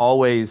 it's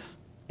always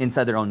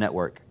inside their own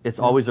network. It's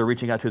always they're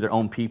reaching out to their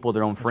own people,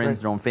 their own friends,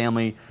 their own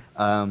family,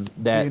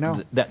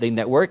 that they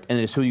network, and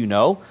it's who you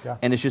know. Yeah.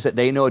 And it's just that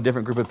they know a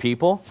different group of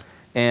people.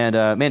 And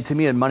man, to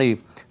me in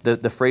money,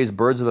 the phrase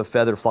 "birds of a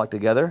feather flock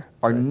together"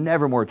 are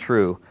never more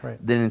true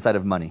than inside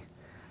of money.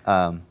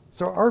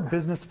 So our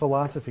business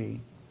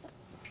philosophy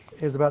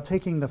is about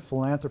taking the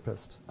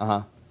philanthropist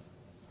and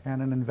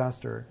an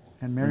investor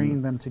and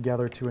marrying them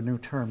together to a new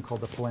term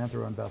called the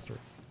philanthro-investor.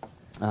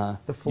 The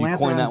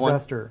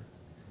philanthro-investor.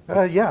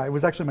 Yeah, it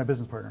was actually my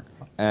business partner,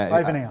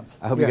 Ivan Ants.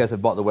 I hope you guys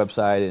have bought the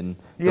website and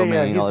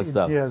domain and all that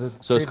stuff. Yeah,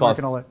 so it's called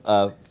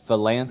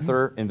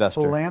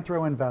philanthro-investor.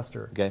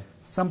 Philanthro-investor. Okay.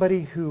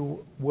 Somebody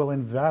who will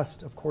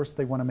invest, of course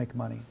they want to make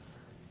money,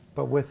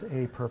 but with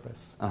a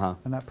purpose.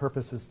 And that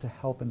purpose is to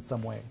help in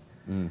some way.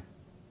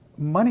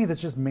 Money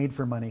that's just made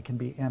for money can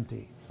be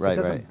empty. It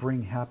doesn't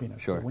bring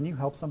happiness. Sure. But when you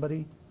help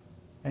somebody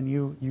and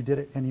you did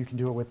it and you can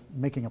do it with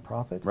making a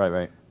profit,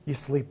 you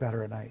sleep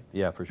better at night.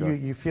 Yeah, for sure.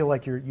 You feel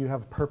like you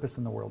have purpose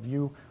in the world.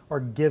 You are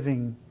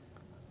giving,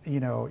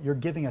 you're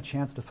giving a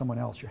chance to someone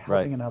else. You're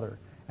helping another.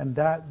 And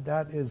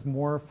that is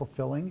more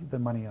fulfilling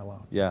than money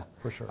alone. Yeah,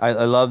 for sure. I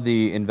love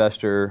the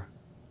philanthro-investor.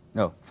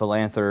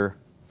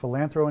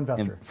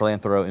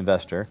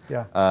 Philanthro-investor.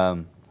 Yeah.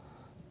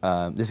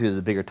 This is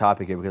a bigger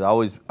topic here because I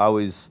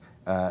always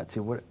see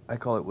what I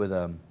call it with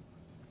I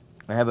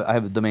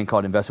have a domain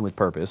called Investing with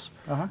Purpose.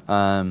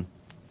 But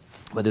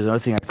there's another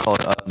thing I call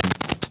it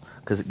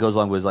because it goes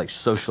along with like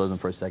socialism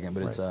for a second.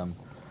 But it's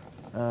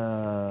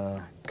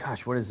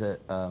gosh, what is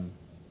it?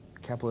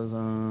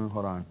 Capitalism.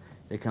 Hold on,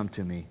 they come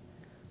to me.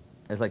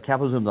 It's like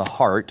capitalism of the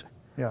heart.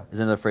 Yeah. Is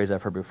another phrase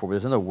I've heard before, but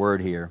there's another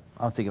word here.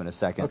 I'll think of it in a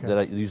second that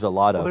I use a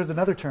lot of. Well, there's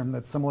another term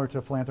that's similar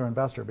to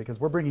philanthro-investor because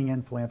we're bringing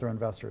in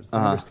philanthro-investors. They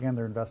understand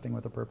they're investing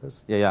with a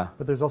purpose. Yeah, yeah.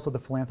 But there's also the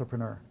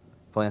philanthropreneur.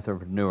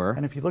 Philanthropreneur.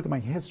 And if you look at my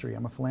history,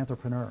 I'm a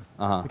philanthropreneur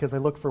because I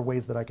look for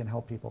ways that I can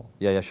help people.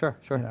 Yeah, yeah, sure,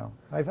 sure.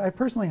 I've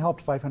personally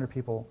helped 500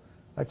 people.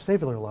 I've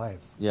saved their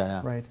lives. Yeah,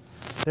 yeah. Right?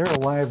 They're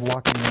alive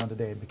walking around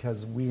today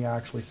because we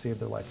actually saved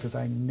their life because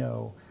I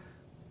know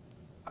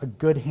a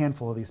good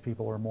handful of these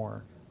people or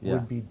more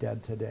would be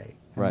dead today.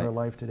 And they're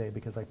alive today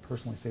because I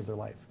personally saved their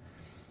life.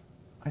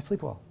 I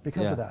sleep well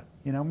because of that.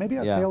 Maybe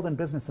I failed in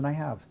business, and I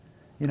have.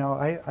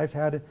 I've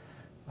had,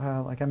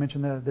 like I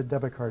mentioned, the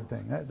debit card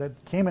thing. That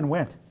came and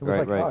went. It was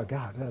oh,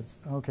 God, that's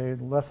okay,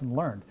 lesson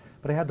learned.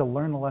 But I had to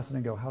learn the lesson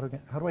and go, how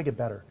do I get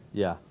better?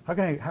 Yeah. How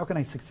can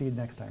I succeed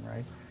next time,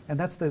 right? And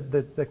that's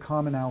the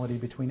commonality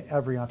between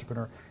every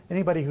entrepreneur,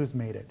 anybody who's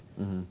made it.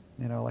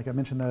 Like I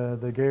mentioned,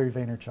 the Gary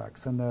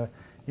Vaynerchuks and the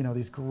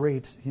these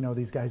great,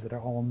 these guys that are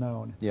all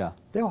known. Yeah.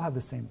 They all have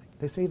the same thing.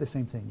 They say the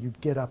same thing. You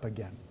get up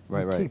again.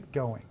 You keep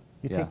going.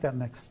 You take that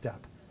next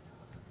step.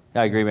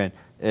 Yeah, I agree, man.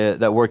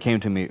 That word came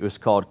to me. It was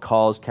called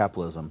cause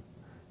capitalism.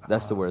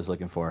 That's the word I was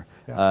looking for.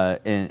 Yeah.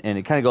 And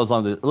it kind of goes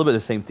along with a little bit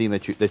of the same theme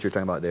that you're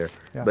talking about there.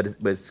 Yeah. But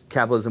it's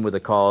capitalism with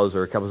a cause,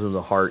 or capitalism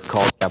with a heart,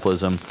 cause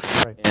capitalism.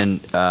 Right. And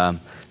a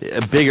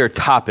bigger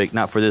topic,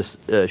 not for this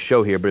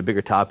show here, but a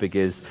bigger topic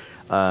is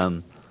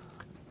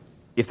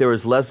if there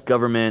was less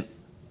government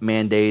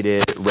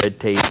mandated red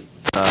tape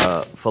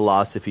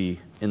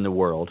philosophy in the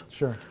world,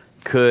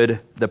 could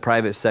the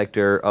private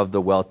sector of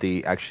the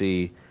wealthy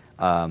actually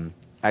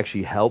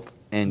help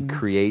and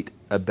create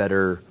a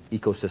better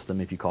ecosystem,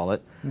 if you call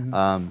it,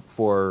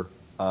 for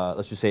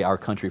let's just say our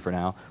country for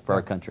now,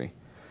 our country?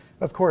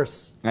 Of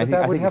course, but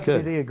that would have to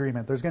be the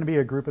agreement. There's going to be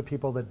a group of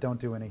people that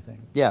don't do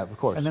anything. Yeah, of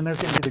course. And then there's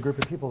going to be the group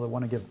of people that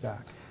want to give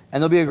back.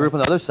 And there'll be a group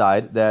on the other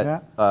side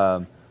that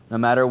no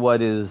matter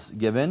what is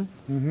given,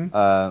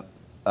 they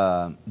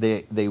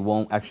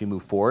won't actually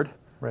move forward.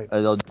 Right.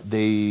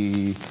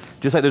 They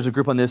just like there's a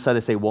group on this side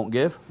that say won't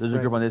give. There's a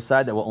group on this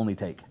side that will only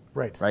take.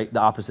 Right. Right. The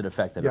opposite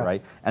effect of it.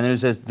 Right. And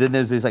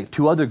then there's like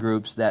two other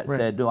groups that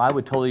said, no, I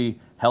would totally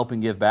help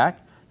and give back.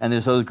 And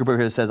there's another group over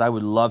here that says, I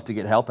would love to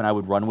get help and I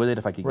would run with it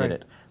if I could get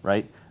it.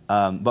 Right.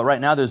 But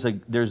right now there's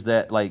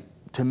that, like,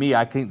 to me,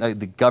 I think like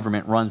the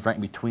government runs right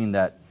in between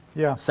that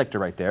sector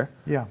right there.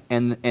 Yeah.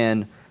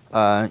 And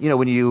you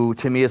know,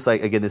 to me, it's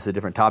like, again, this is a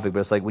different topic, but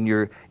it's like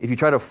if you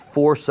try to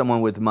force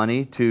someone with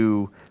money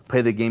to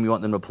play the game you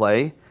want them to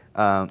play,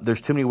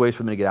 there's too many ways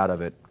for them to get out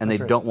of it, and they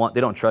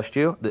don't trust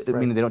you.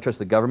 Meaning they don't trust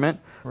the government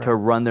to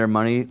run their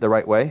money the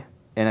right way.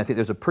 And I think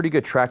there's a pretty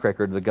good track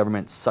record of the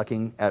government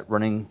sucking at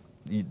running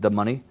the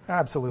money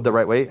the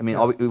right way. I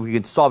mean, we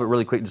can solve it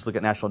really quick. Just look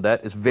at national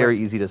debt. It's very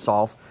easy to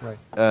solve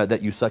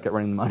that you suck at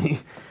running the money.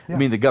 I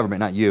mean, the government,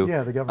 not you.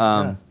 Yeah, the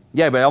government.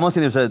 Yeah, but I almost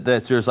think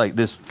there's like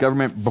this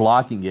government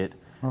blocking it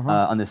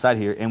on this side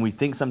here, and we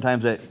think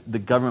sometimes that the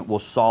government will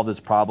solve this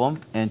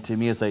problem. And to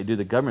me, it's like, dude,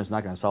 the government's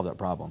not going to solve that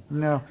problem.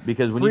 No,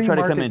 because when you try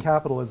to come in,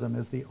 capitalism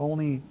is the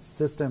only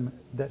system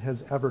that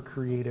has ever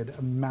created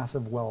a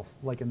massive wealth,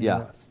 like in the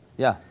U.S.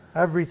 Yeah.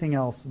 Everything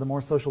else, the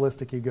more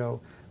socialistic you go,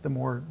 the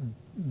more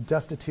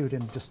destitute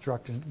and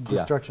destruction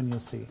you'll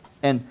see.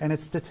 And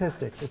it's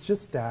statistics. It's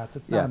just stats.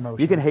 It's not emotion.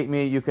 You can hate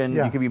me. You can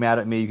be mad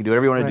at me. You can do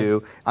whatever you want to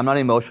do. I'm not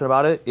emotional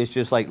about it. It's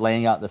just like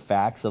laying out the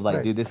facts of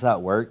like, dude, this is how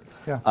it worked.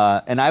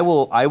 Yeah. And I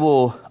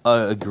will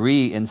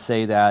agree and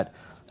say that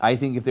I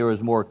think if there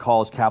was more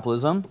cause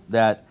capitalism,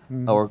 that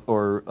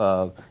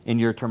or in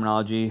your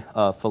terminology,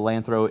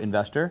 philanthro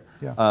investor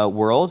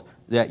world,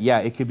 that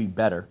it could be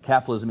better.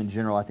 Capitalism in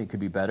general, I think,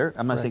 could be better.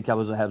 I'm not saying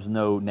capitalism has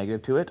no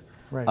negative to it.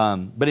 Right.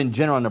 But in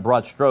general, in a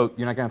broad stroke,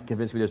 you're not going to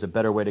convince me there's a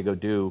better way to go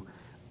do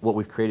what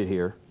we've created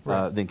here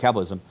than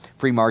capitalism,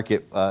 free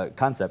market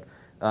concept.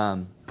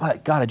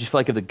 But God, I just feel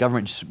like if the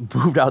government just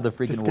moved out of the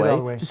freaking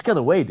way, just get out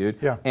of the way, dude.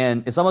 Yeah.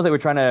 And it's almost like we're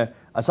trying to.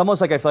 It's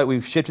almost like I feel like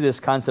we've shifted this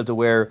concept to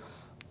where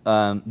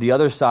the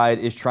other side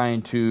is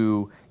trying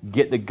to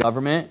get the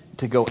government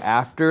to go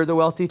after the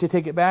wealthy to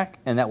take it back,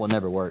 and that will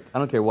never work. I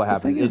don't care what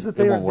happens. The thing is that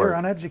they're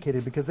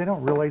uneducated because they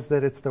don't realize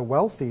that it's the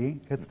wealthy,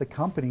 it's the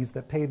companies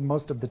that paid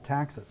most of the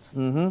taxes.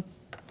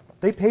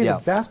 They pay the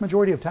vast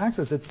majority of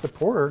taxes. It's the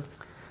poor.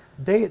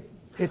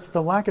 It's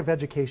the lack of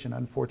education,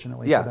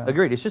 unfortunately. Yeah, for them.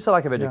 Agreed. It's just the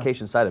lack of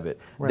education side of it.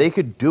 They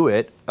could do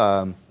it.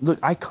 Look,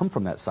 I come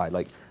from that side.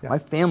 Like, my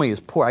family is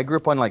poor. I grew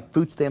up on like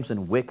food stamps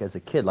and WIC as a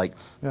kid. Like,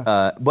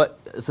 but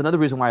it's another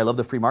reason why I love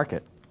the free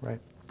market.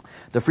 Right.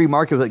 The free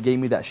market was what gave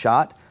me that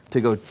shot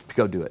to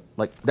go do it.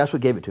 Like, that's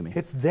what gave it to me.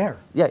 It's there.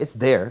 Yeah, it's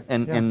there.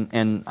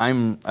 And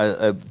I'm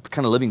a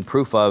kind of living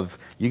proof of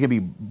you can be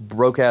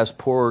broke ass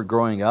poor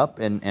growing up,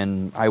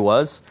 and I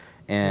was,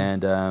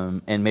 and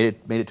made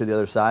it to the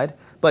other side.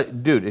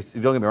 But dude,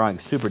 don't get me wrong,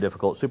 it's super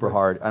difficult, super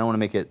hard. I don't want to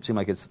make it seem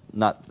like it's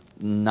not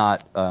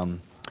comes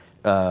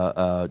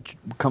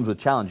with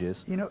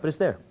challenges, but it's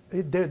there.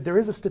 There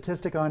is a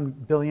statistic on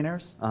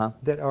billionaires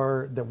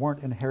that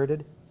weren't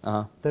inherited,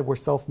 that were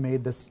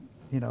self-made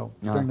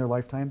during their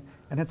lifetime,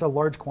 and it's a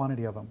large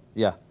quantity of them.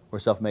 Yeah, we're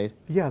self-made.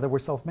 Yeah, that were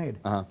self-made.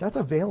 That's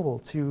available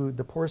to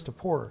the poorest of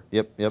poor.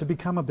 Yep. To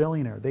become a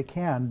billionaire, they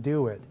can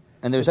do it.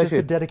 And there's it's just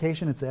the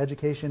dedication, it's the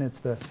education, it's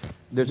the.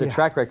 There's a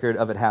track record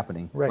of it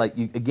happening. Right. Like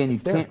you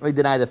can't really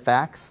deny the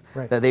facts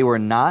that they were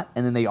not,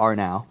 and then they are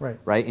now. Right.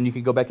 Right. And you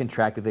can go back and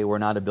track that they were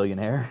not a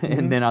billionaire,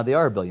 and then now they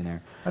are a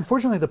billionaire.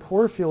 Unfortunately, the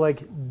poor feel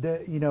like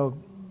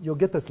you'll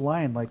get this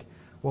line like,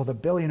 well, the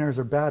billionaires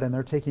are bad and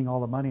they're taking all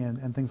the money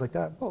and things like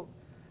that. Well,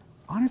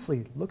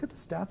 honestly, look at the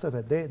stats of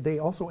it. They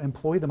also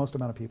employ the most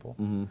amount of people.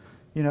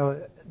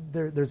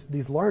 There's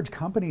these large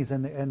companies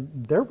and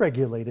they're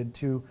regulated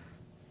to.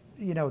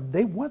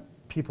 They want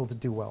people to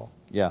do well.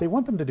 Yeah. They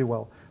want them to do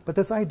well. But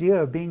this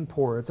idea of being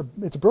poor, it's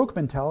a broke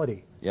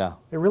mentality. Yeah.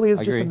 It really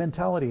is just a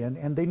mentality,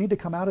 and they need to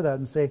come out of that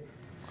and say,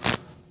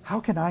 how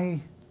can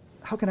I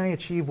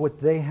achieve what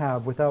they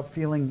have without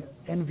feeling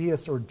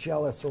envious or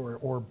jealous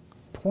or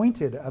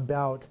pointed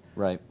about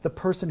the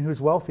person who's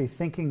wealthy,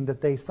 thinking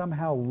that they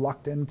somehow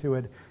lucked into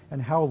it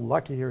and how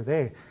lucky are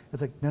they?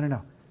 It's like,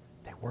 no.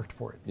 They worked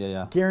for it.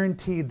 Yeah.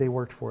 Guaranteed they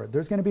worked for it.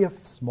 There's going to be a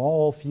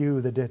small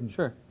few that didn't.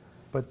 Sure.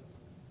 But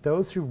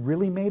those who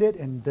really made it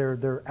and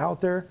they're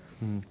out there.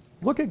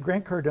 Look at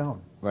Grant Cardone.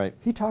 Right.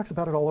 He talks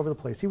about it all over the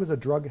place. He was a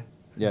drug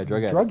user,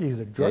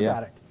 drug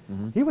addict.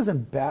 He was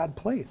in bad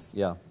place.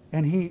 Yeah.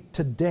 And he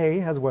today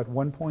has what,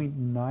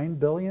 1.9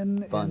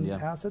 billion in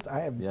assets.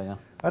 I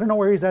don't know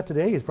where he's at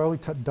today. He's probably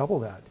double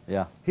that.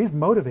 Yeah. He's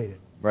motivated.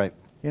 Right.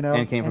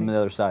 And came from the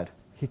other side.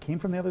 He came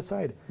from the other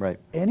side. Right.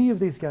 Any of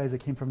these guys that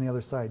came from the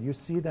other side, you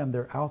see them.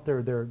 They're out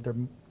there.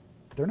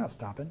 They're not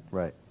stopping.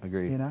 Right.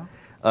 Agreed.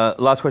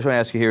 Last question I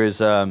want to ask you here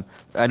is, I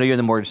know you're on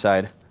the mortgage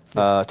side.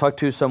 Talk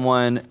to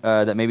someone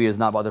that maybe has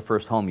not bought their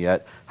first home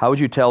yet. How would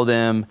you tell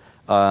them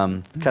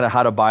kind of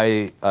how to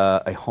buy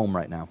a home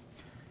right now?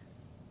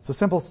 It's a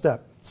simple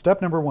step.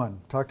 Step number one,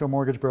 talk to a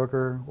mortgage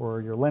broker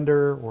or your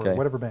lender or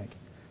whatever bank.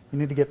 You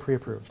need to get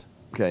pre-approved.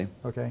 Okay.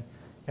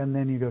 And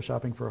then you go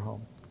shopping for a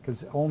home,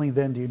 because only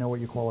then do you know what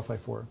you qualify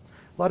for.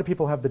 A lot of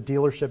people have the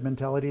dealership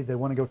mentality. They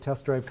want to go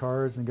test drive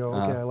cars and go,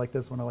 okay, I like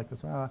this one, I like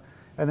this one.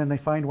 And then they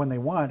find one they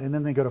want, and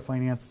then they go to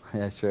finance.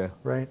 Yeah, that's true.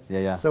 Right?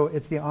 Yeah. So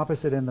it's the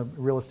opposite in the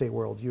real estate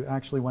world. You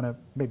actually want to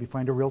maybe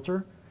find a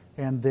realtor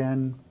and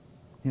then,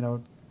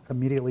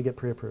 immediately get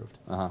pre-approved.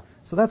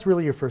 So that's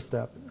really your first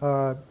step.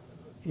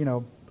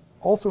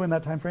 Also in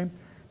that time frame,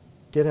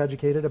 get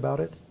educated about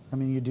it. I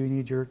mean, you do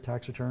need your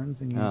tax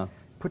returns, and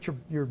put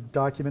your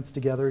documents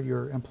together,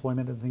 your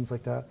employment and things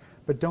like that,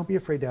 but don't be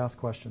afraid to ask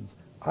questions.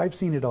 I've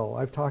seen it all.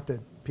 I've talked to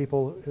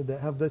people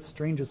that have the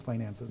strangest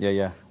finances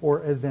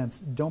or events.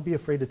 Don't be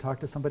afraid to talk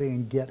to somebody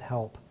and get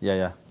help.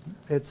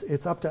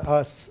 It's up to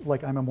us.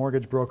 Like, I'm a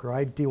mortgage broker.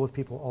 I deal with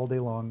people all day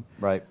long.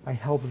 Right. I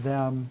help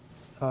them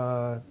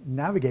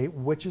navigate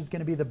which is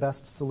going to be the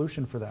best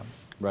solution for them.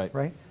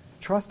 Right.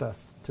 Trust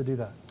us to do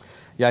that.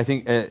 Yeah, I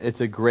think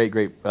it's a great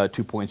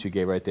 2 points you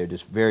gave right there.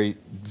 Just very,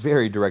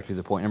 very direct to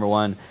the point. Number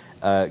one,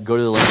 go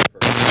to the lender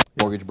first,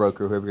 mortgage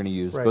broker, whoever you're going to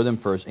use. Go to them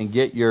first and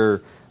get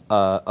your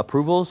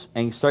approvals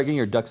and start getting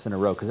your ducks in a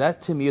row, because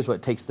that to me is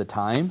what takes the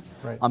time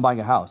on buying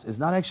a house. It's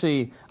not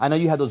actually, I know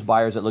you have those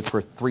buyers that look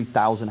for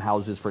 3,000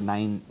 houses for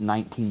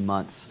 19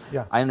 months.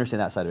 I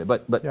understand that side of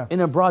it. But in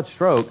a broad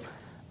stroke,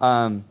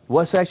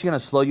 what's actually going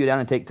to slow you down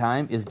and take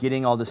time is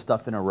getting all this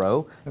stuff in a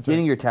row,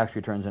 getting your tax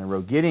returns in a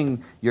row,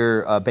 getting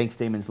your bank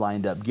statements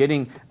lined up,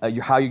 getting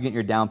how you're getting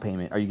your down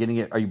payment. Are you getting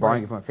it? Are you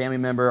borrowing it from a family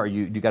member? Are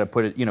you got to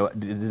put it? You know,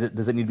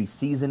 does it need to be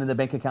seasoned in the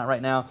bank account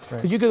right now?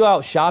 Because you could go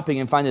out shopping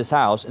and find this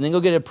house and then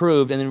go get it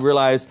approved and then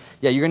realize,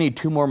 yeah, you're going to need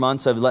 2 more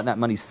months of letting that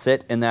money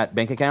sit in that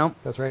bank account.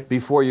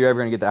 Before you're ever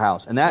going to get the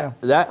house. And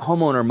that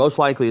homeowner most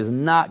likely is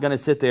not going to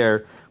sit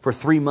there for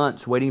 3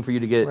 months waiting for you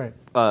to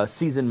get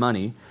seasoned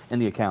money in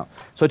the account.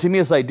 So to me,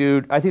 it's like,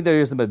 dude, I think there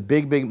is a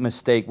big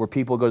mistake where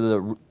people go to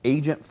the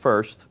agent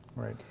first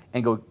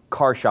and go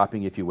car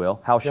shopping, if you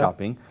will, house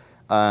shopping,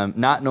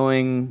 not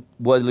knowing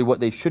what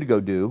they should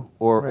go do,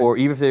 or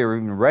even if they're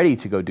even ready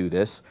to go do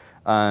this.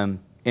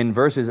 In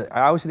versus,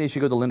 I always think they should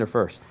go to the lender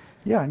first.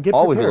 Yeah, and get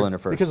always prepared, go to the lender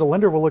first, because the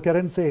lender will look at it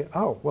and say,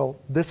 oh, well,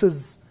 this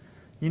is.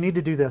 You need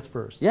to do this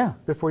first.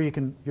 Before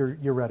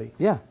you're ready.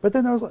 But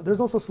then there's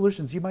also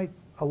solutions.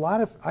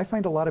 I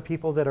find a lot of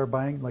people that are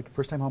buying, like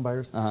first-time home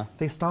buyers,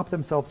 they stop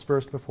themselves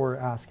first before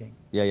asking.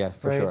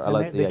 For sure.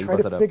 And they try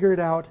to figure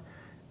it out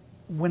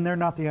when they're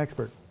not the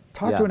expert.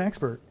 Talk to an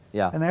expert.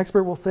 And the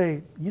expert will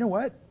say, you know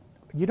what?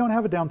 You don't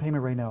have a down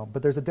payment right now,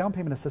 but there's a down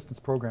payment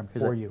assistance program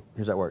for you.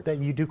 Here's that works. That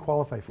you do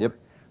qualify for.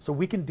 So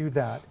we can do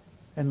that.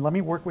 And let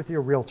me work with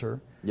your realtor.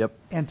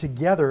 And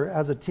together,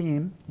 as a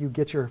team, you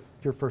get your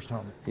first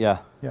home. I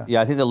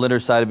think the lender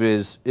side of it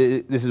is,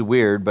 this is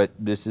weird, but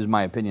this is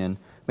my opinion.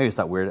 Maybe it's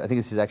not weird. I think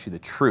this is actually the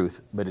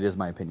truth, but it is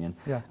my opinion.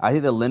 I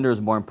think the lender is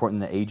more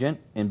important than the agent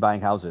in buying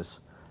houses.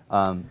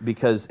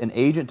 Because an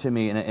agent to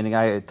me, and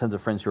I have tons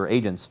of friends who are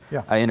agents.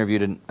 I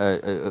interviewed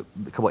a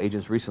couple of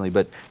agents recently,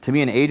 but to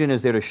me an agent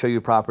is there to show you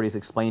properties,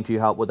 explain to you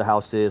what the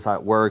house is, how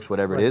it works,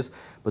 whatever it is.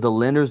 But the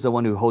lender is the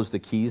one who holds the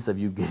keys of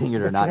you getting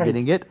it or not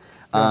getting it.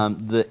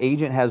 The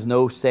agent has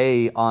no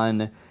say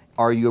on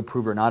are you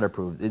approved or not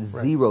approved. It's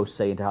zero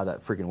say into how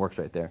that freaking works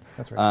right there.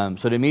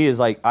 So to me, it's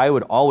like I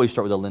would always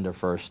start with the lender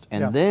first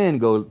and then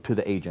go to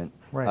the agent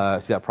through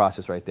that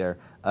process right there.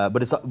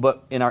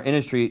 But in our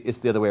industry, it's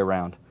the other way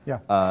around.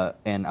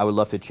 And I would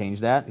love to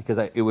change that, because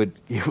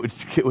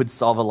it would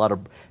solve a lot of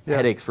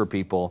headaches for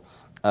people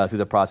through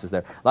the process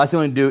there. Last thing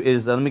I want to do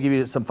is let me give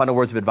you some final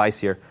words of advice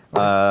here.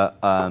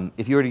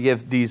 If you were to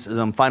give these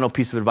final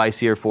piece of advice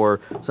here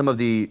for some of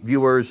the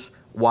viewers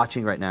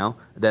watching right now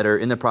that are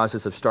in the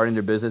process of starting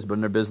their business, building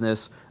their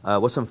business,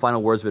 what's some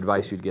final words of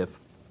advice you'd give?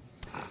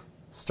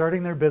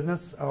 Starting their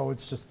business,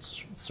 it's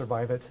just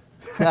survive it.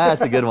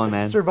 That's a good one,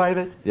 man. Survive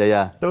it.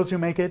 Those who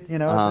make it,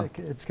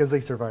 it's because they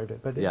survived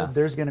it. But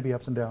there's going to be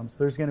ups and downs.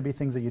 There's going to be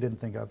things that you didn't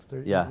think of.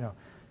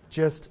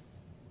 Just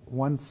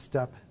one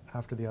step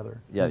after the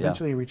other.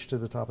 Eventually you reach to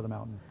the top of the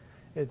mountain.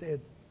 It's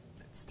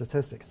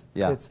statistics.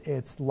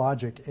 It's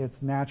logic.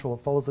 It's natural.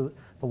 It follows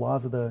the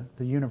laws of the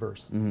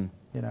universe.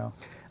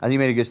 I think you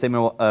made a good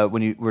statement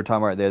when you were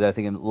talking about it there, that I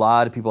think a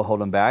lot of people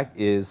hold them back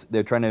is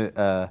they're trying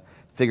to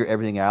figure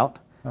everything out,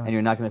 and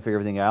you're not going to figure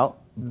everything out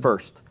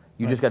first.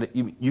 You just got to,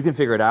 you can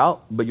figure it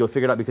out, but you'll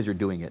figure it out because you're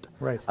doing it.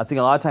 I think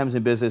a lot of times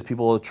in business,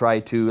 people will try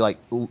to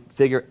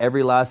figure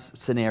every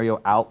last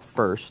scenario out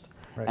first.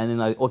 And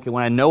then okay,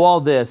 when I know all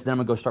this, then I'm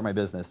going to go start my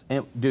business.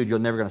 And dude, you're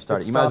never going to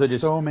start it. You might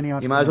as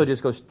well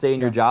just go stay in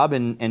your job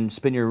and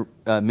spend your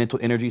mental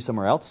energy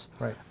somewhere else.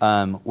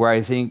 Where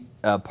I think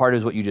part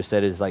of what you just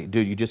said is like,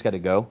 dude, you just got to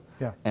go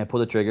and pull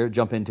the trigger,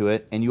 jump into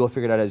it, and you will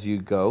figure it out as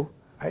you go.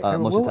 I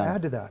will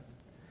add to that.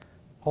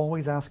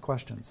 Always ask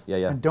questions.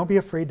 And don't be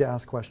afraid to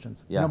ask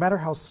questions, no matter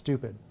how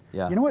stupid.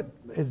 You know what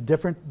is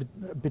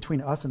different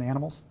between us and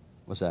animals?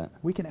 What's that?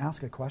 We can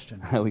ask a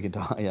question. We can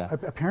talk,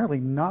 Apparently,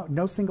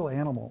 no single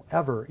animal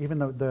ever, even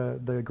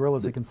the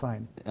gorillas that can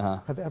sign,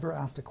 have ever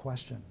asked a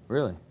question.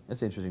 Really?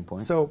 That's an interesting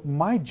point. So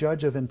my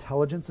judge of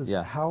intelligence is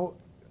how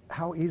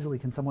easily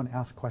can someone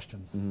ask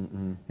questions?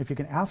 If you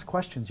can ask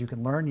questions, you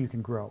can learn, you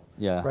can grow.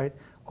 Right?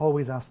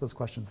 Always ask those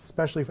questions,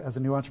 especially as a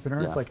new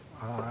entrepreneur. It's like,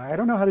 I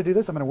don't know how to do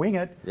this. I'm going to wing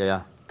it.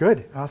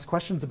 Good. Ask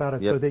questions about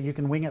it so that you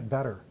can wing it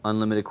better.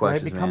 Unlimited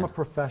questions, Become a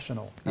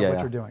professional at what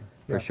you're doing.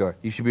 For sure.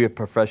 You should be a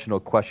professional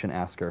question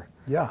asker.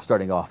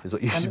 Starting off is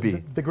what you should be.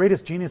 The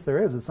greatest genius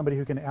there is somebody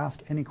who can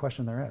ask any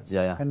question there is.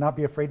 And not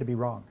be afraid to be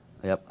wrong.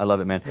 I love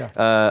it, man.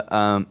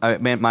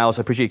 Man, Myles,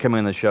 I appreciate you coming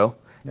on the show.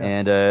 Yeah.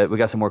 And we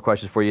got some more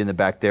questions for you in the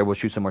back there. We'll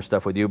shoot some more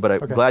stuff with you, but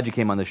I'm glad you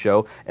came on the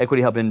show.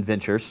 Equity Help in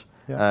Ventures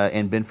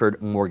and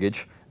Binford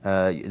Mortgage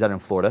down in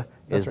Florida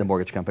is the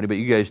mortgage company, but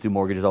you guys do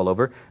mortgages all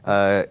over.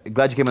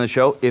 Glad you came on the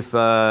show. If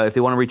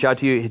they want to reach out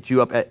to you, hit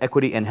you up at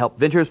Equity and Help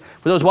Ventures.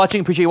 For those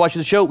watching, appreciate you watching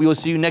the show. We will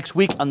see you next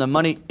week on the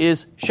Money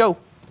Is Show.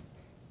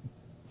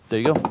 There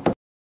you go.